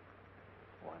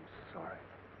 Oh, I'm sorry.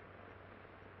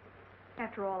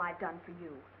 After all I've done for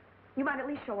you, you might at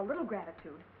least show a little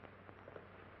gratitude.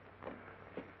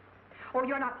 Oh,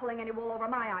 you're not pulling any wool over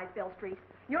my eyes, Bill Street.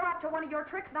 You're up to one of your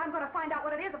tricks, and I'm going to find out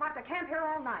what it is if I have to camp here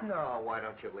all night. No, why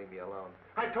don't you leave me alone?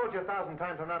 I've told you 1,000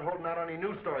 times I'm not holding out any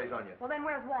news stories on you. Well, then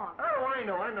where's Wong? Oh, I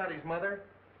know. I'm not his mother.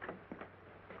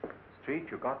 Street,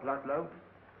 you got Ludlow?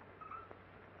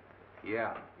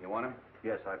 Yeah. You want him?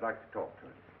 Yes, I'd like to talk to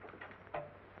him.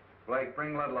 Blake,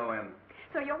 bring Ludlow in.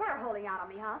 So you were holding out on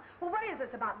me, huh? Well, what is this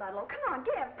about Ludlow? Come on,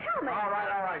 tell me. All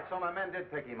right. So my men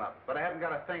did pick him up, but I haven't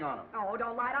got a thing on him. Oh,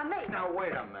 don't lie on me. Now,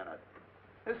 wait a minute.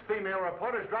 This female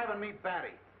reporter's driving me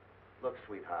batty. Look,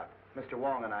 sweetheart, Mr.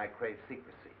 Wong and I crave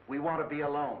secrecy. We want to be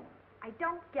alone. I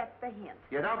don't get the hint.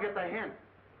 You don't get the hint.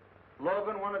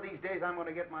 Logan, one of these days I'm going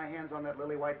to get my hands on that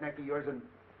lily white neck of yours and...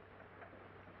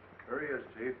 Here he is,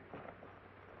 Chief.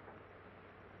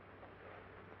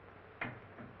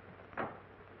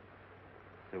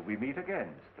 So we meet again,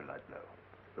 Mr. Ludlow.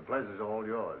 The pleasure's all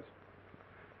yours.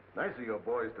 Nice of your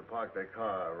boys to park their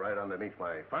car right underneath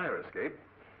my fire escape.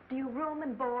 Do you room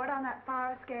and board on that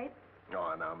fire escape?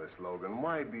 Oh, now, Miss Logan,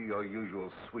 why be your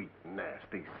usual sweet,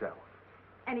 nasty self?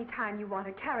 Anytime you want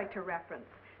a character reference,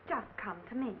 just come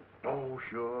to me. Oh,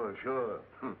 sure.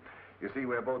 You see,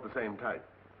 we're both the same type.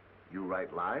 You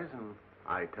write lies, and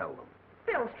I tell them.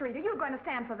 Bill Street, are you going to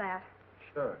stand for that?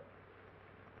 Sure.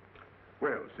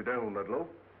 Well, sit down, Ludlow.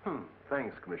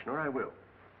 Thanks, Commissioner, I will.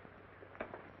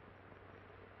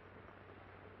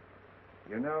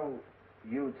 You know,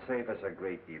 you'd save us a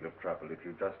great deal of trouble if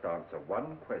you just answer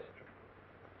one question.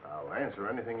 I'll answer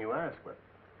anything you ask, but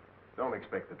don't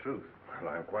expect the truth.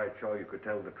 Well, I'm quite sure you could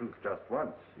tell the truth just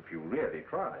once, if you really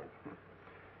tried.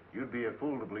 You'd be a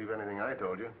fool to believe anything I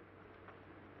told you.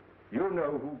 You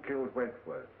know who killed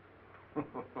Wentworth.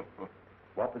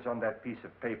 What was on that piece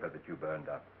of paper that you burned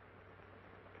up?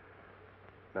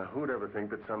 Now, who'd ever think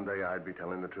that someday I'd be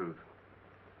telling the truth?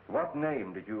 What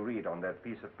name did you read on that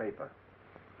piece of paper?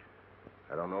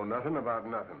 I don't know nothing about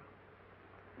nothing.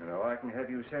 You know, I can have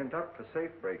you sent up for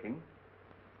safe breaking.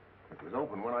 It was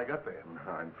open when I got there.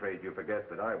 I'm afraid you forget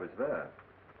that I was there.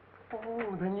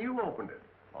 Oh, then you opened it.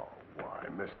 Oh, why,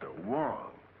 Mr.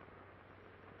 Wong.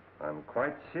 I'm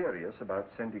quite serious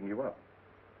about sending you up.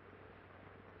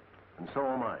 And so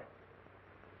am I.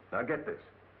 Now, get this.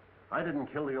 I didn't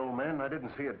kill the old man, and I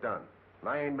didn't see it done. And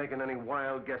I ain't making any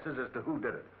wild guesses as to who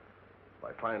did it. If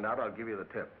I find out, I'll give you the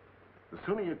tip. The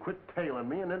sooner you quit tailing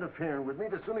me and interfering with me,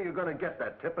 the sooner you're going to get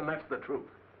that tip, and that's the truth.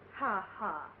 Ha,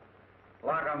 ha.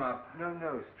 Lock him up.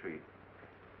 No, Street.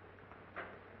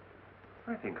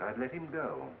 I think I'd let him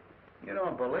go. You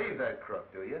don't believe that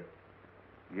crook, do you?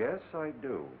 Yes, I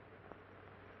do.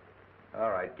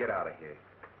 All right, get out of here.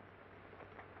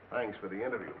 Thanks for the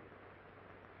interview.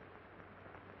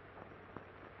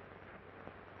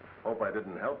 Hope I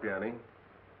didn't help you any.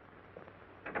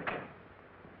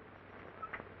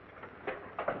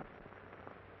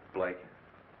 Blake.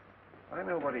 I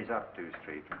know what he's up to,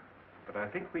 Street, but I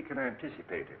think we can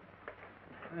anticipate him.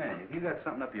 Hey, have you got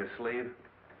something up your sleeve?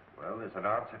 Well, there's an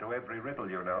answer to every riddle,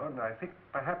 you know, and I think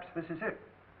perhaps this is it.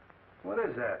 What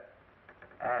is that?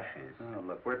 Ashes. Oh,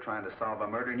 look, we're trying to solve a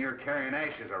murder, and you're carrying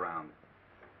ashes around.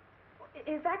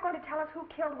 Is that going to tell us who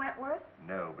killed Wentworth?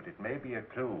 No, but it may be a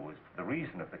clue as to the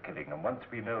reason of the killing, and once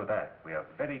we know that, we are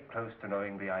very close to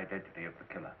knowing the identity of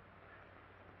the killer.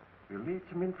 We'll need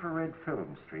some infrared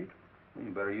film, Street.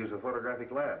 You better use a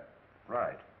photographic lab.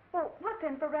 Right. Well, what's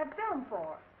infrared film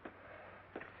for?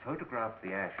 Photograph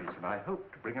the ashes, and I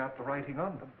hope to bring out the writing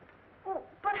on them. Oh,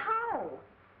 but how?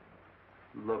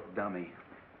 Look, dummy.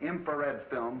 Infrared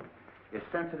film is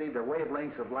sensitive to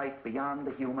wavelengths of light beyond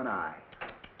the human eye.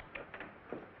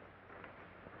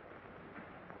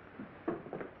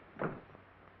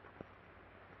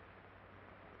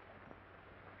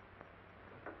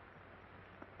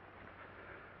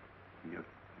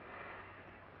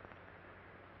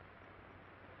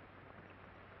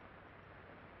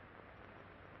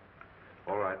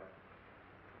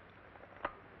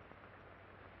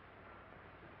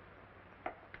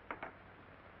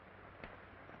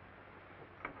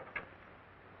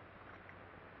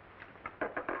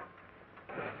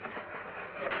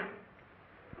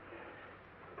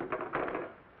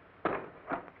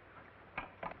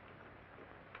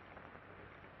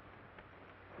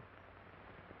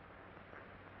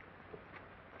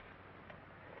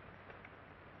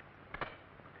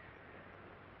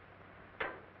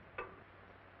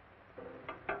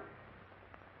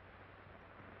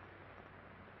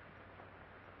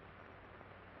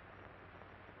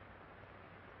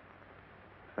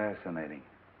 Fascinating.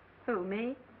 Who,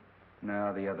 me?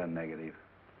 No, the other negative.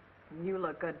 You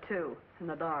look good, too, in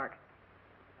the dark.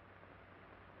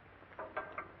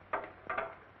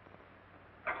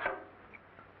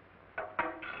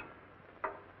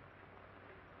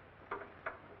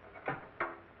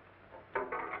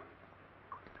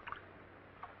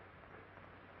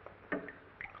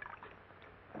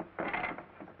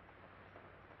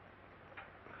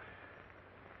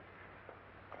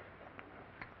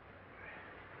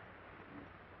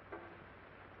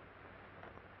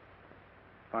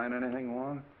 Find anything,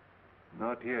 Wong?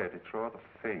 Not yet. It's rather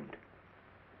faint.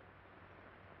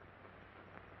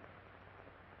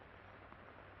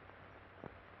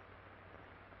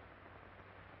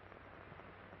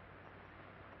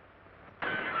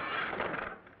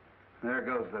 There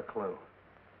goes the clue.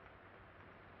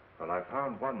 Well, I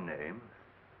found one name.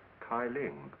 Kai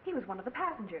Ling. He was one of the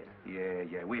passengers.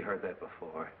 Yeah, we heard that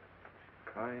before.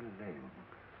 Kai Ling.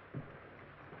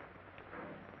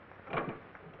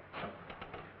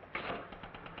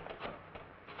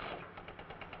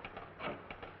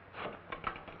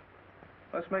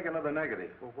 Let's make another negative.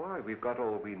 Well, why? We've got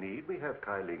all we need. We have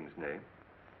Kai Ling's name.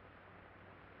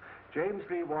 James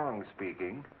Lee Wong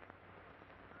speaking.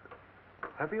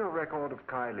 Have you a record of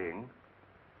Kai Ling?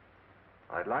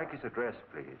 I'd like his address,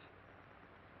 please.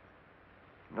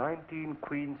 19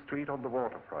 Queen Street on the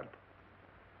waterfront.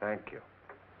 Thank you.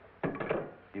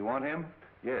 You want him?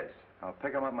 Yes. I'll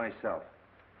pick him up myself.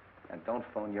 And don't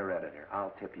phone your editor.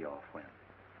 I'll tip you off when.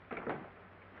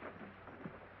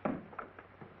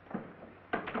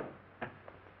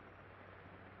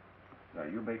 Now,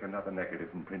 you make another negative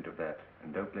and print of that,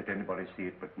 and don't let anybody see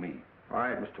it but me. All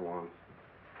right, Mr. Wong.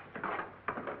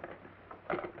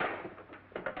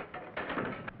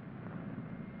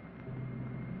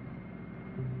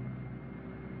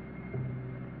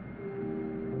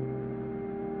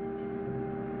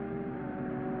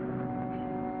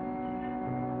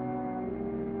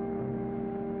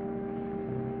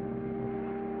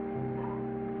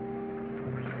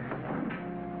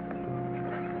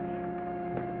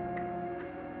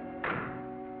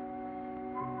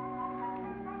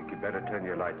 Better turn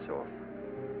your lights off.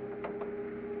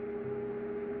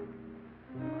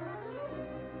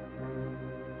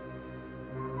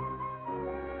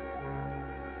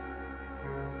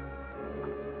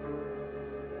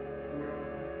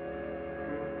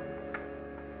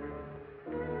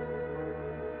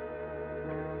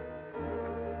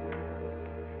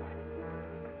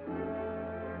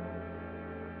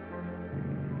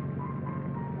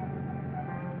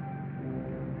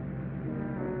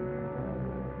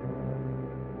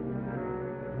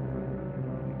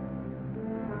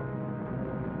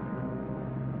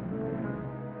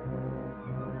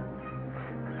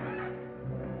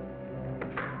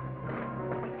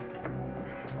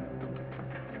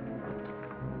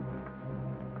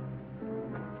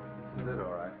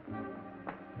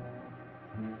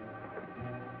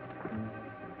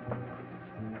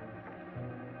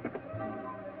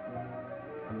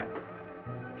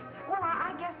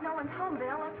 Home,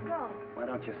 Bill. Let's go. Why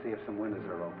don't you see if some windows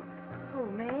are open? Who,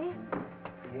 me?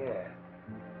 Yeah.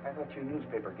 I thought you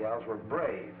newspaper gals were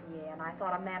brave. Yeah, and I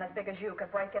thought a man as big as you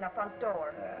could break in a front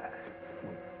door.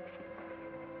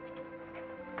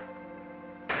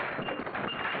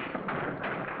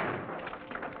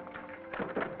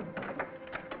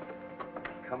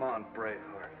 Come on,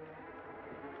 Braveheart.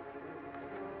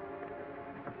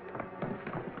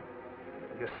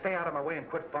 You stay out of my way and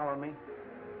quit following me.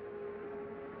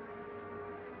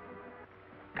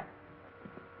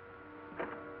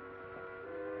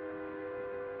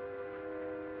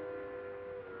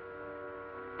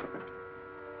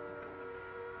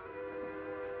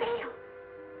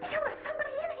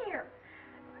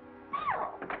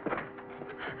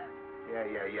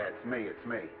 Yeah, it's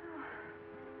me.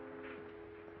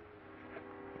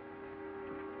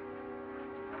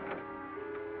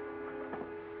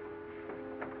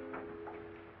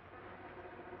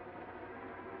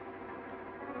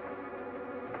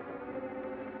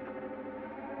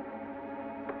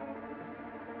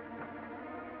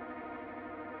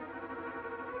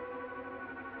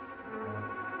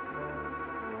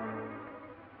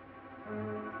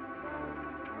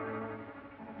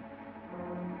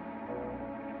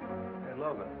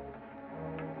 Logan.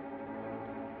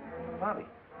 Bobby.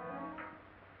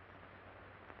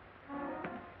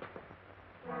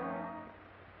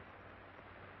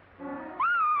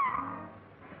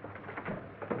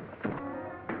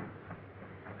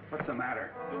 What's the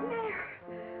matter? In there.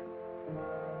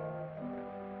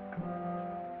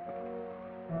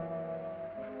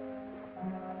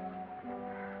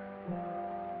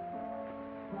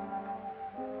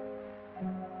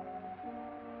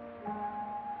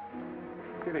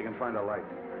 if you can find a light.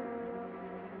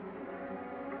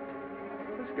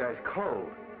 This guy's cold.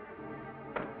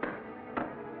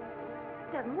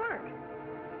 Doesn't work.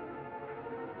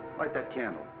 Light that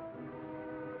candle.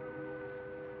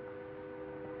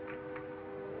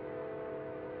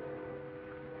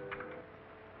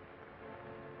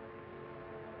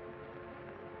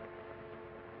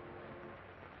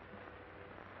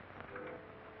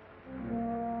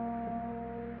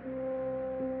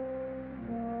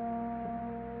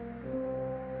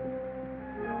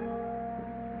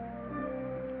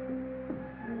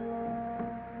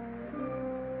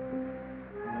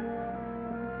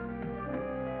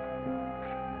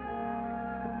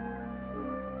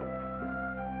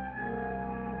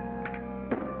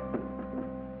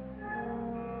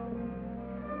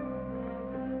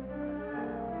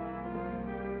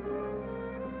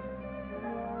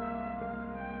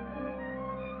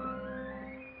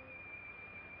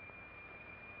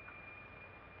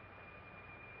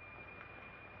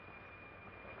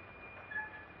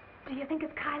 Do you think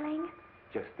it's Kyling?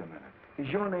 Just a minute. Is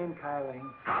your name Kyling?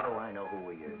 How do I know who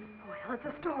he is? Well, it's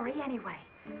a story anyway.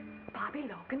 Bobby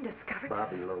Logan discovered...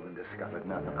 Bobby Logan discovered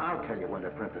nothing. I'll tell you when to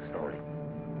print the story.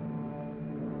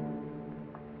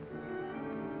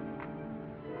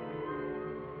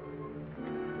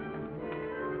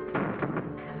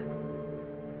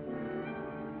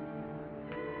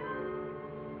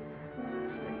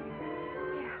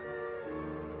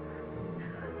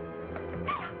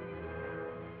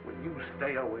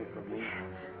 Stay away from me.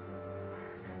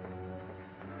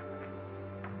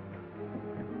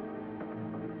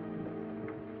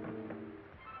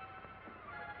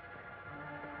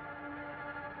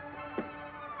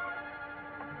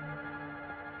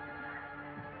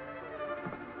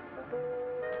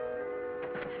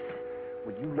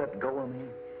 Would you let go of me?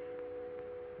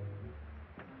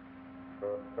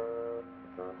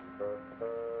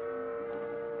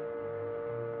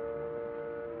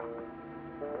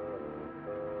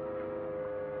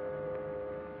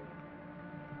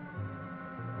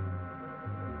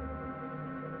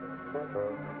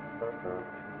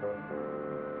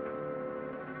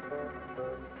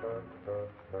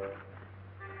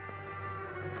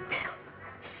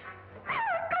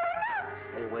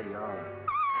 Stay where you are.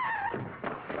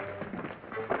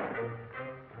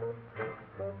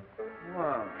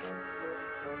 Wow.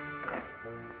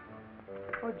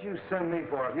 What'd you send me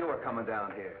for if you were coming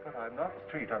down here? I'm not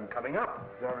Street. I'm coming up.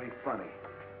 Very funny.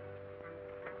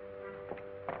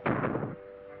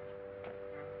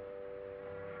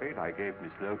 Afraid I gave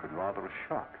Miss Logan rather a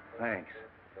shock. Thanks.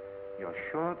 You're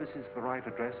sure this is the right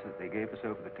address that they gave us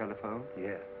over the telephone?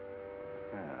 Yeah.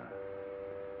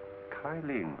 Kai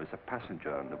Ling was a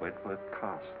passenger on the Wentworth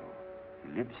Castle.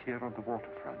 He lives here on the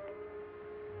waterfront.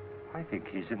 I think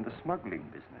he's in the smuggling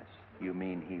business. You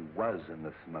mean he was in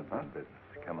the smuggling business?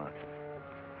 Come on.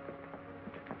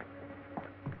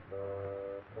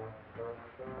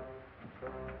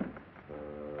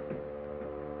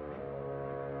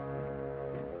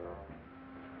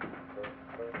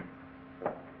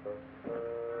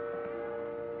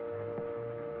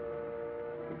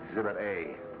 Exhibit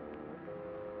A.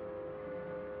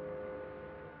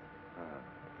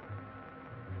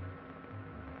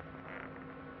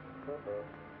 A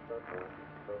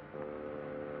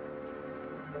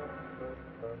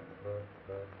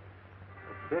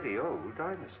very old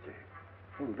dynasty.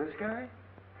 Who, this guy?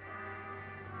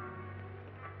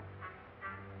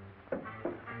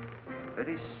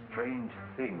 Very strange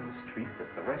thing, Street, that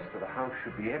the rest of the house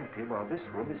should be empty while this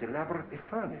room is elaborately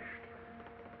furnished.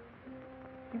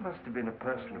 He must have been a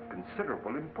person of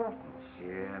considerable importance.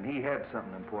 Yeah, and he had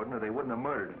something important or they wouldn't have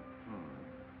murdered him.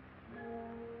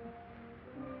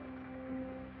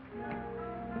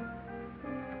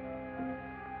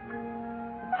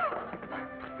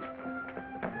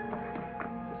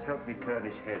 Just help me turn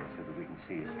his head so that we can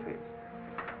see his face.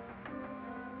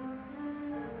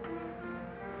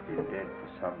 Been dead for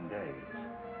some days.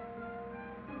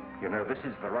 You know, this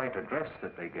is the right address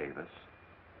that they gave us.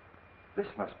 This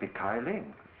must be Kai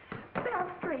Ling. Bell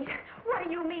Street, what do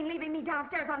you mean leaving me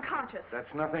downstairs unconscious?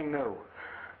 That's nothing new.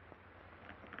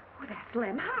 Oh, that's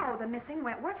Lem Howe, the missing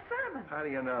Wentworth servant. How do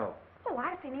you know? Oh,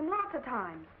 I've seen him lots of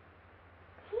times.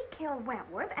 He killed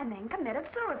Wentworth and then committed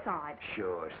suicide.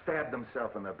 Sure, stabbed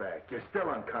himself in the back. You're still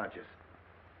unconscious.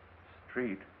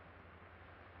 Street,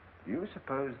 do you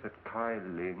suppose that Kai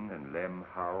Ling and Lem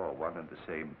Howe are one and the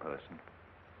same person?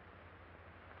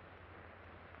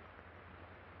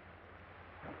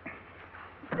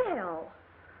 Bill!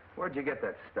 Where'd you get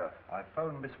that stuff? I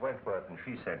phoned Miss Wentworth and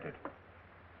she sent it.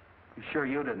 You sure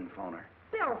you didn't phone her?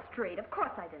 Bill Street, of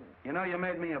course I didn't. You know, you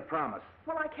made me a promise.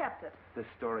 Well, I kept it. This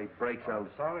story breaks out.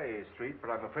 Sorry, Street, but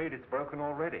I'm afraid it's broken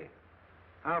already.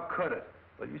 How could it?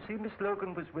 Well, you see, Miss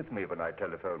Logan was with me when I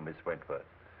telephoned Miss Wentworth.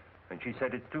 And she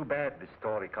said it's too bad this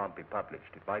story can't be published.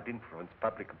 It might influence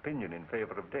public opinion in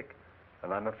favor of Dick.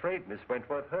 And I'm afraid Miss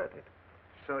Wentworth heard it.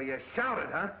 So you shouted,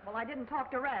 huh? Well, I didn't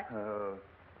talk direct.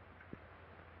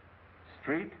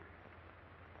 Street?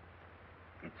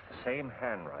 It's the same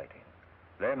handwriting.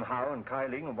 Lem Howe and Kai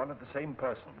Ling are one of the same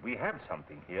person. We have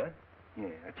something here. Yeah,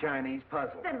 a Chinese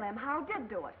puzzle. Then Lem Howe did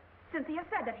do it. Cynthia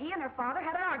said that he and her father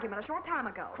had an argument a short time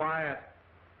ago. Quiet.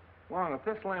 Wong, if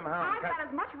this Lem Howe... I've got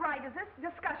as much right as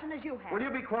this discussion as you have. Will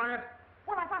you be quiet?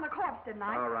 Well, I found the corpse, didn't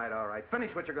I? All right.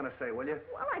 Finish what you're going to say, will you?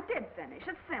 Well, I did finish.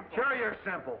 It's simple. Sure you're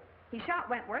simple. He shot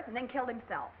Wentworth and then killed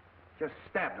himself. Just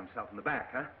stabbed himself in the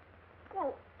back, huh?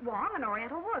 Well, Wong, an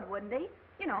Oriental would, wouldn't he?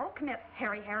 You know, commit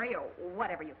Harry or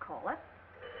whatever you call it.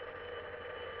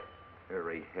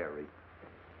 Harry.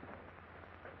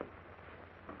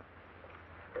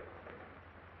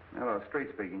 Hello, Street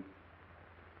speaking.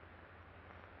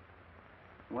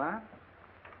 What?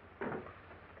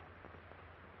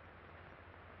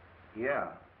 Yeah.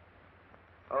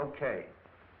 Okay.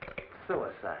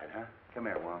 Suicide, huh? Come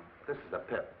here, Wong. This is a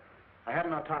pip. I had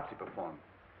an autopsy performed.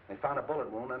 They found a bullet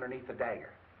wound underneath the dagger.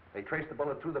 They traced the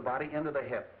bullet through the body into the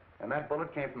hip. And that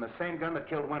bullet came from the same gun that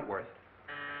killed Wentworth.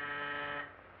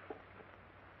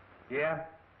 Yeah?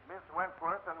 Miss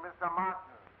Wentworth and Mr. Martin.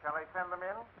 Shall I send them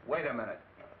in? Wait a minute.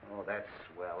 Oh, that's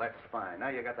swell. That's fine. Now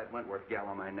you got that Wentworth gal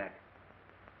on my neck.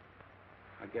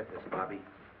 I get this, Bobby.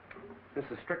 This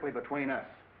is strictly between us.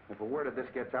 If a word of this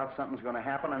gets out, something's going to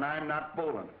happen, and I'm not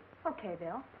fooling. Okay,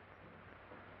 Bill.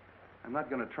 I'm not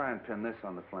going to try and pin this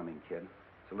on the Fleming kid.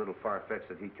 It's a little far-fetched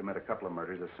that he'd commit a couple of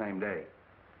murders the same day.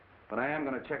 But I am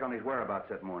going to check on his whereabouts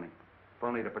that morning, if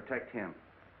only to protect him.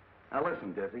 Now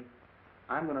listen, Dizzy.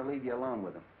 I'm going to leave you alone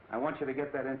with him. I want you to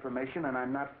get that information, and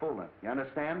I'm not fooling. You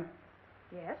understand?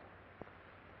 Yes?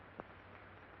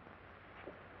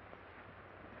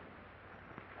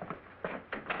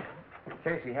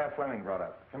 Casey, have Fleming brought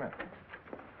up. Come in.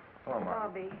 Hello, Mark.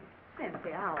 Bobby,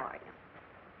 Cynthia, how are you?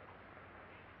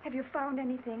 Have you found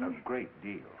anything? A great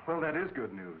deal. Well, that is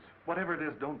good news. Whatever it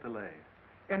is, don't delay.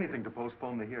 Anything to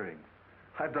postpone the hearing.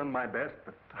 I've done my best,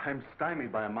 but I'm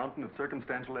stymied by a mountain of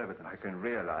circumstantial evidence. I can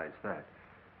realize that.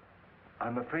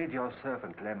 I'm afraid your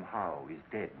servant, Lem Howe, is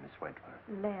dead, Miss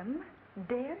Wentworth. Lem?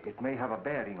 Dead? It may have a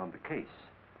bearing on the case.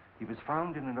 He was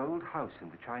found in an old house in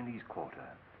the Chinese Quarter.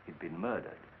 He'd been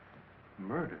murdered.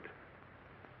 Murdered?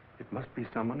 It must be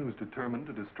someone who's determined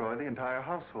to destroy the entire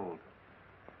household.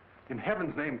 In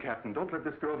heaven's name, Captain, don't let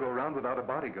this girl go around without a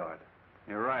bodyguard.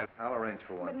 You're right. I'll arrange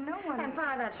for one. But no one... And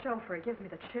fire that chauffeur. It gives me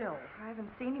the chill. I haven't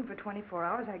seen him for 24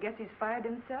 hours. I guess he's fired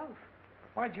himself.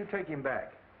 Why'd you take him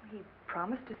back? He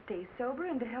promised to stay sober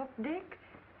and to help Dick.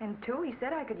 And two, he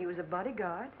said I could use a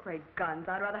bodyguard. Great guns.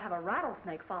 I'd rather have a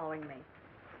rattlesnake following me.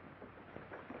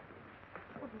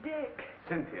 Oh, Dick.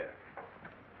 Cynthia.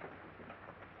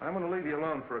 I'm going to leave you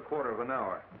alone for a quarter of an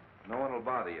hour. No one will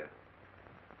bother you.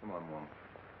 Come on, Wong.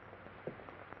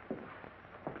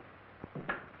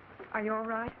 Are you all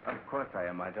right? Of course I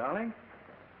am, my darling.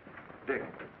 Dick,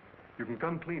 you can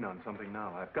come clean on something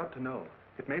now. I've got to know.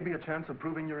 It may be a chance of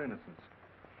proving your innocence.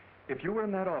 If you were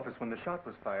in that office when the shot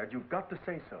was fired, you've got to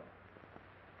say so.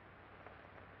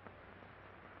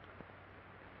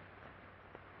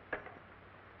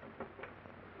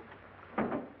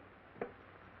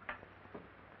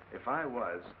 If I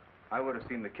was, I would have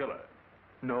seen the killer.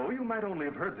 No, you might only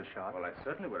have heard the shot. Well, I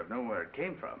certainly would have known where it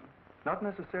came from. Not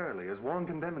necessarily, as Wong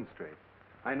can demonstrate.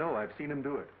 I know, I've seen him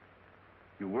do it.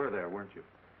 You were there, weren't you?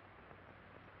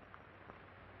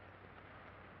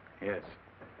 Yes.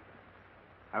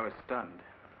 I was stunned.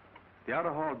 The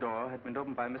outer hall door had been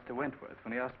opened by Mr. Wentworth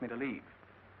when he asked me to leave.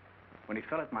 When he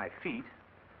fell at my feet,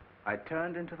 I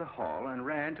turned into the hall and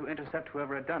ran to intercept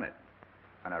whoever had done it.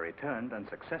 When I returned,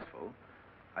 unsuccessful,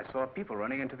 I saw people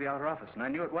running into the outer office, and I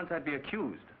knew at once I'd be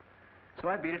accused. So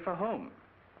I beat it for home.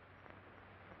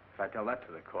 If I tell that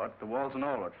to the court, the walls and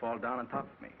all would fall down on top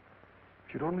of me.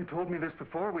 If you'd only told me this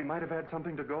before, we might have had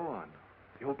something to go on.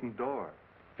 The open door,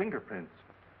 fingerprints.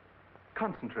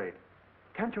 Concentrate.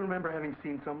 Can't you remember having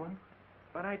seen someone?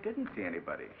 But I didn't see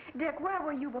anybody. Dick, where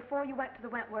were you before you went to the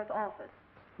Wentworth office?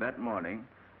 That morning,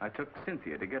 I took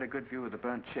Cynthia to get a good view of the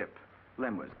burnt ship.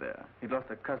 Lem was there. He'd lost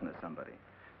a cousin or somebody.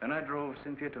 Then I drove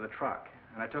Cynthia to the truck,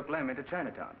 and I took Lem into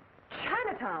Chinatown.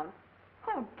 Chinatown?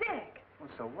 Oh, Dick. Well,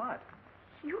 so what?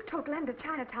 You took Lem to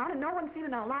Chinatown, and no one's seen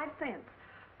him alive since.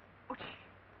 Oh,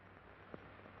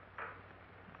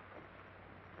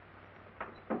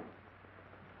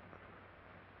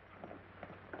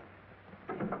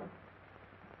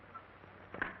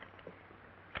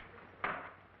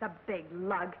 The big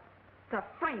lug. It's a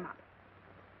frame-up.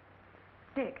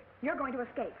 Dick, you're going to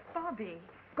escape. Bobby.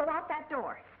 Go out that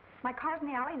door. My car's in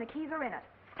the alley and the keys are in it.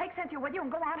 Take Cynthia with you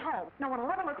and go on home. No one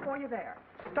will ever look for you there.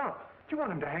 Stop. Do you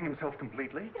want him to hang himself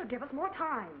completely? It'll give us more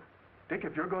time. Dick,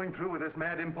 if you're going through with this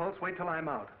mad impulse, wait till I'm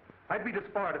out. I'd be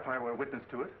disbarred if I were a witness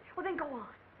to it. Well, then go on.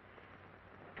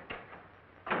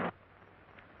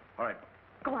 All right.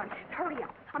 Go on. Hurry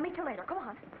up. I'll meet you later. Go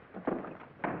on.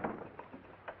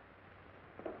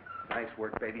 Nice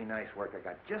work, baby, nice work. I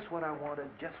got just what I wanted,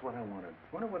 just what I wanted.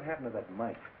 Wonder what happened to that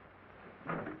Mike.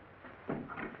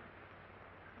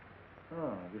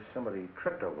 Oh, I guess somebody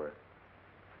tripped over it.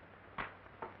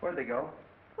 Where'd they go?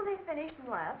 Well, they finished and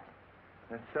left.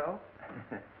 That's so?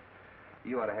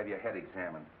 You ought to have your head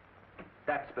examined.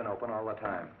 That's been open all the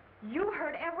time. You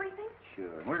heard everything?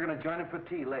 Sure. And we're going to join him for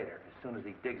tea later, as soon as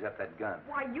he digs up that gun.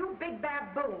 Why, you big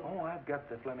baboon. Oh, I've got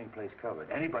the Fleming place covered.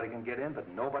 Anybody can get in, but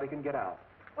nobody can get out.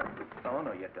 What? Oh,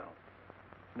 no, you don't.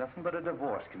 Nothing but a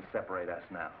divorce can separate us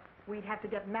now. We'd have to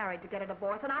get married to get a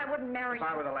divorce, and I wouldn't marry If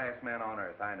I were the last man on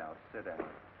earth, I know. Sit down.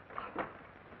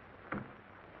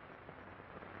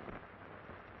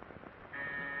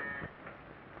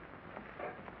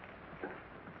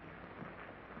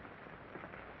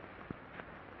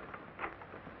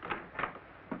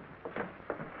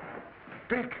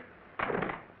 Dick!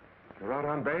 You're out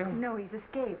on bail? No, he's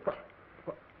escaped.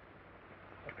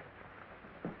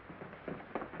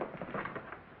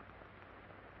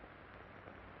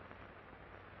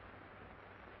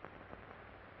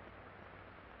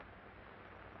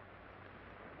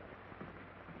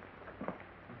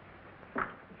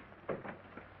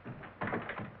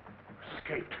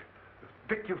 Escaped.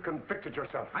 Dick, you've convicted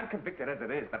yourself. I'm convicted as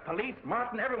it is. The police,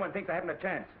 Martin, everyone thinks I haven't a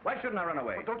chance. Why shouldn't I run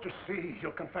away? Well, don't you see?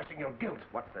 You're confessing your guilt.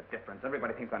 What's the difference?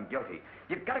 Everybody thinks I'm guilty.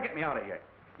 You've got to get me out of here.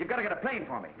 You've got to get a plane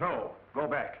for me. No, go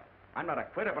back. I'm not a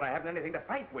quitter, but I haven't anything to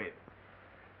fight with.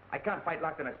 I can't fight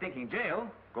locked in a stinking jail.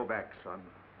 Go back, son.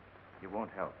 You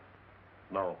won't help.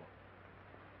 No.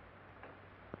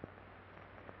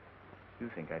 You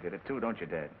think I did it too, don't you,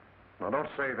 Dad? Now, don't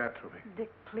say that to me.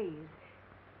 Dick, please.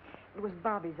 It was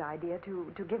Bobby's idea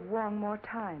to give Wong more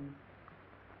time.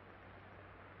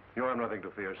 You have nothing to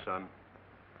fear, son.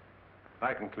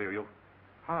 I can clear you.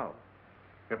 How?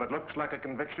 If it looks like a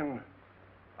conviction,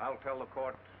 I'll tell the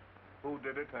court who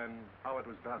did it and how it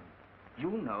was done. You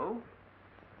know?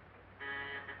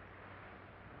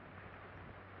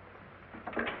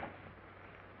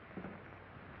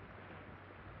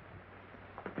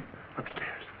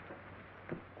 Upstairs.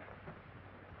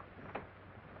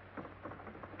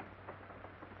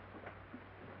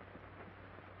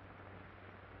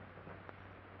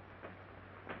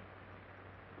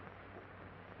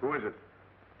 Who is it?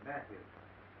 Matthews.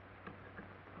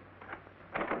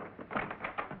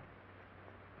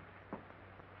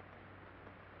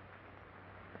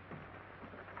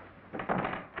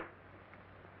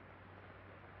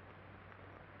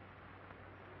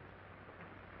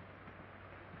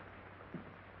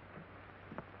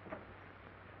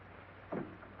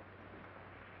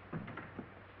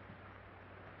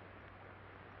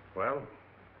 Well?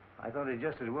 I thought he'd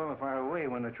just as well fire away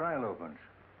when the trial opens.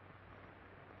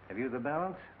 Have you the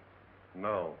balance?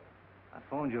 No. I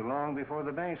phoned you long before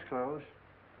the banks closed.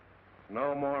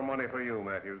 No more money for you,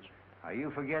 Matthews. Are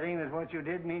you forgetting that what you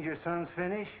did means your son's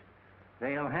finished?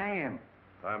 They'll hang him.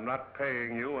 I'm not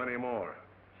paying you anymore.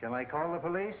 Shall I call the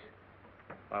police?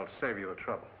 I'll save you the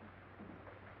trouble.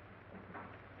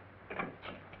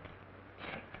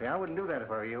 See, I wouldn't do that if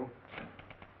I were you.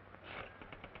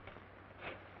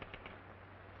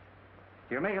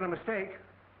 You're making a mistake.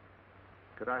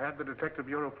 Could I have the Detective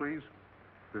Bureau, please?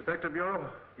 Detective Bureau?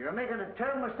 You're making a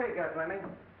terrible mistake, Fleming.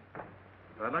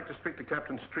 I'd like to speak to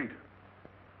Captain Street.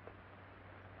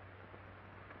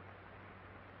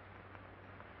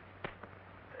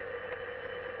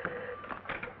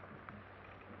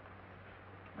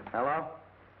 Hello?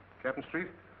 Captain Street?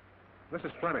 This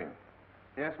is Fleming.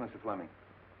 Yes, Mr. Fleming.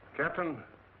 Captain,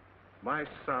 my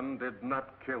son did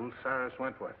not kill Cyrus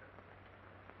Wentworth.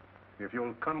 If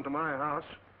you'll come to my house,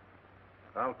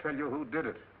 I'll tell you who did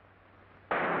it.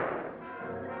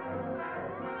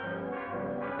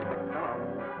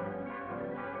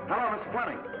 Hello, Mr.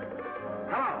 Fleming.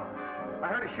 Hello. I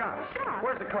heard a shot. A shot?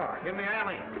 Where's the car? In the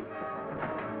alley.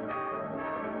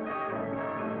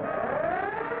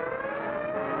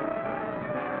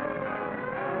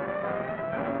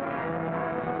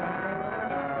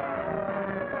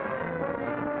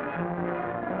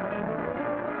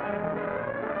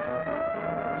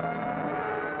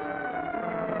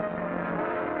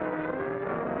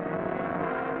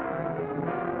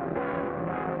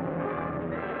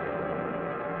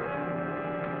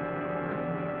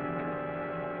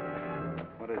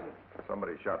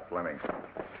 shot Fleming.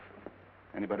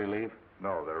 Anybody leave?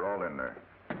 No, they're all in there.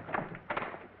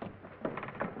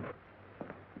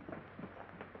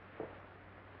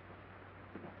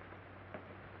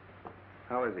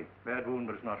 How is he? Bad wound,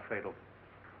 but it's not fatal.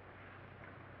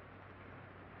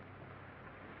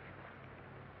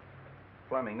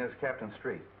 Fleming, this is Captain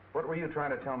Street. What were you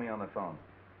trying to tell me on the phone?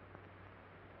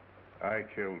 I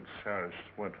killed Cyrus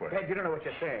Wentworth. Ted, you don't know what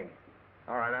you're saying.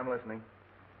 All right, I'm listening.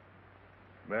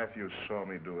 Matthews saw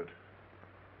me do it.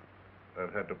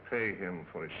 I've had to pay him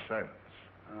for his silence.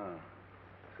 Oh,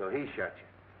 so he shot you.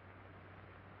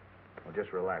 Well,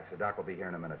 just relax. The doc will be here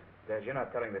in a minute. Dad, you're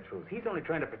not telling the truth. He's only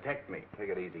trying to protect me. Take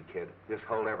it easy, kid. Just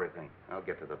hold everything. I'll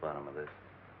get to the bottom of this.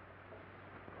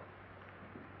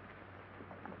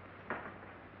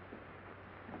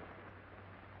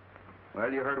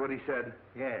 Well, you heard what he said?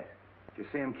 Yes. Did you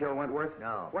see him kill Wentworth?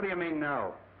 No. What do you mean,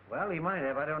 no? Well, he might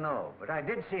have. I don't know. But I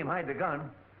did see him hide the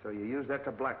gun. So you used that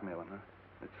to blackmail him, huh?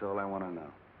 That's all I want to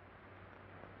know.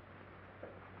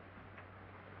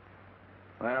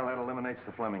 Well, that eliminates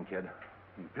the Fleming kid.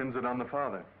 And pins it on the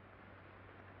father.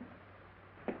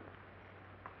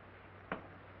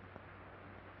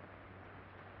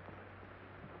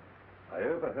 I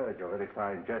overheard your very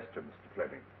fine gesture, Mr.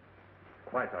 Fleming.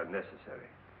 Quite unnecessary.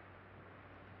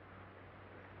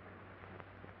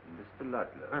 Mr.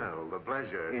 Ludlow. Well, the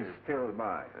pleasure is still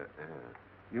mine.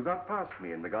 You got past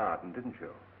me in the garden, didn't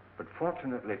you? But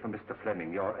fortunately for Mr.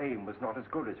 Fleming, your aim was not as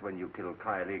good as when you killed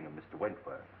Kyling and Mr.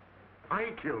 Wentworth.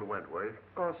 I killed Wentworth?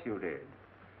 Of course you did.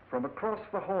 From across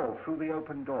the hall through the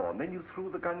open door, and then you threw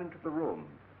the gun into the room.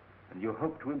 And you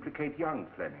hoped to implicate young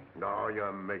Fleming. No,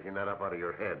 you're making that up out of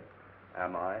your head.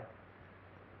 Am I?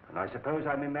 And I suppose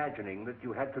I'm imagining that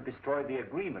you had to destroy the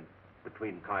agreement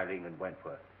between Kyling and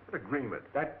Wentworth. What agreement?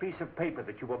 That piece of paper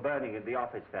that you were burning in the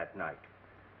office that night.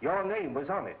 Your name was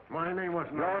on it. My name was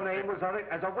not. Your name was on it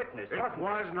as a witness, It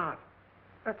was not.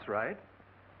 That's right.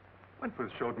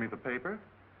 Wentworth showed me the paper.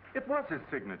 It was his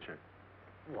signature.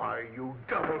 Why, you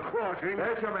double-crossing...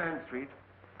 There's your man, Street.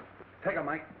 Take him,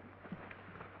 Mike.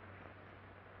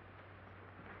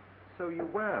 So you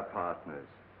were partners.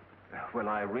 Well,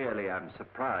 I really am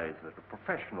surprised that a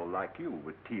professional like you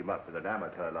would team up with an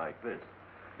amateur like this.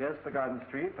 Here's the gun,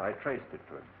 Street. I traced it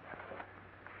to him.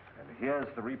 And here's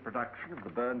the reproduction of the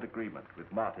burned agreement with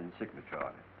Martin's signature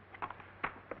on it.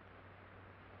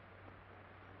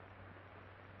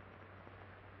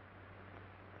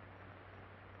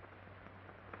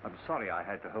 I'm sorry I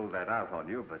had to hold that out on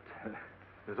you, but...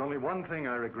 There's only one thing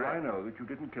I regret. I know that you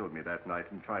didn't kill me that night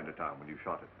in Chinatown when you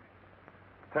shot at me.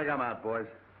 Take him out, boys.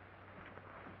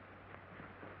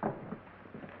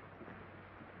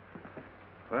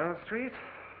 Well, Street,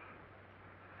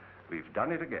 we've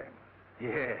done it again.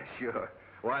 Yeah, sure.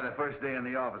 Why, the first day in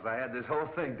the office, I had this whole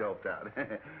thing doped out.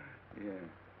 Yeah.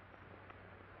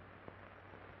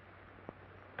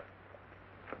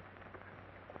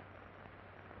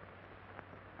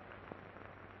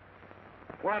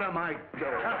 What am I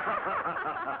doing?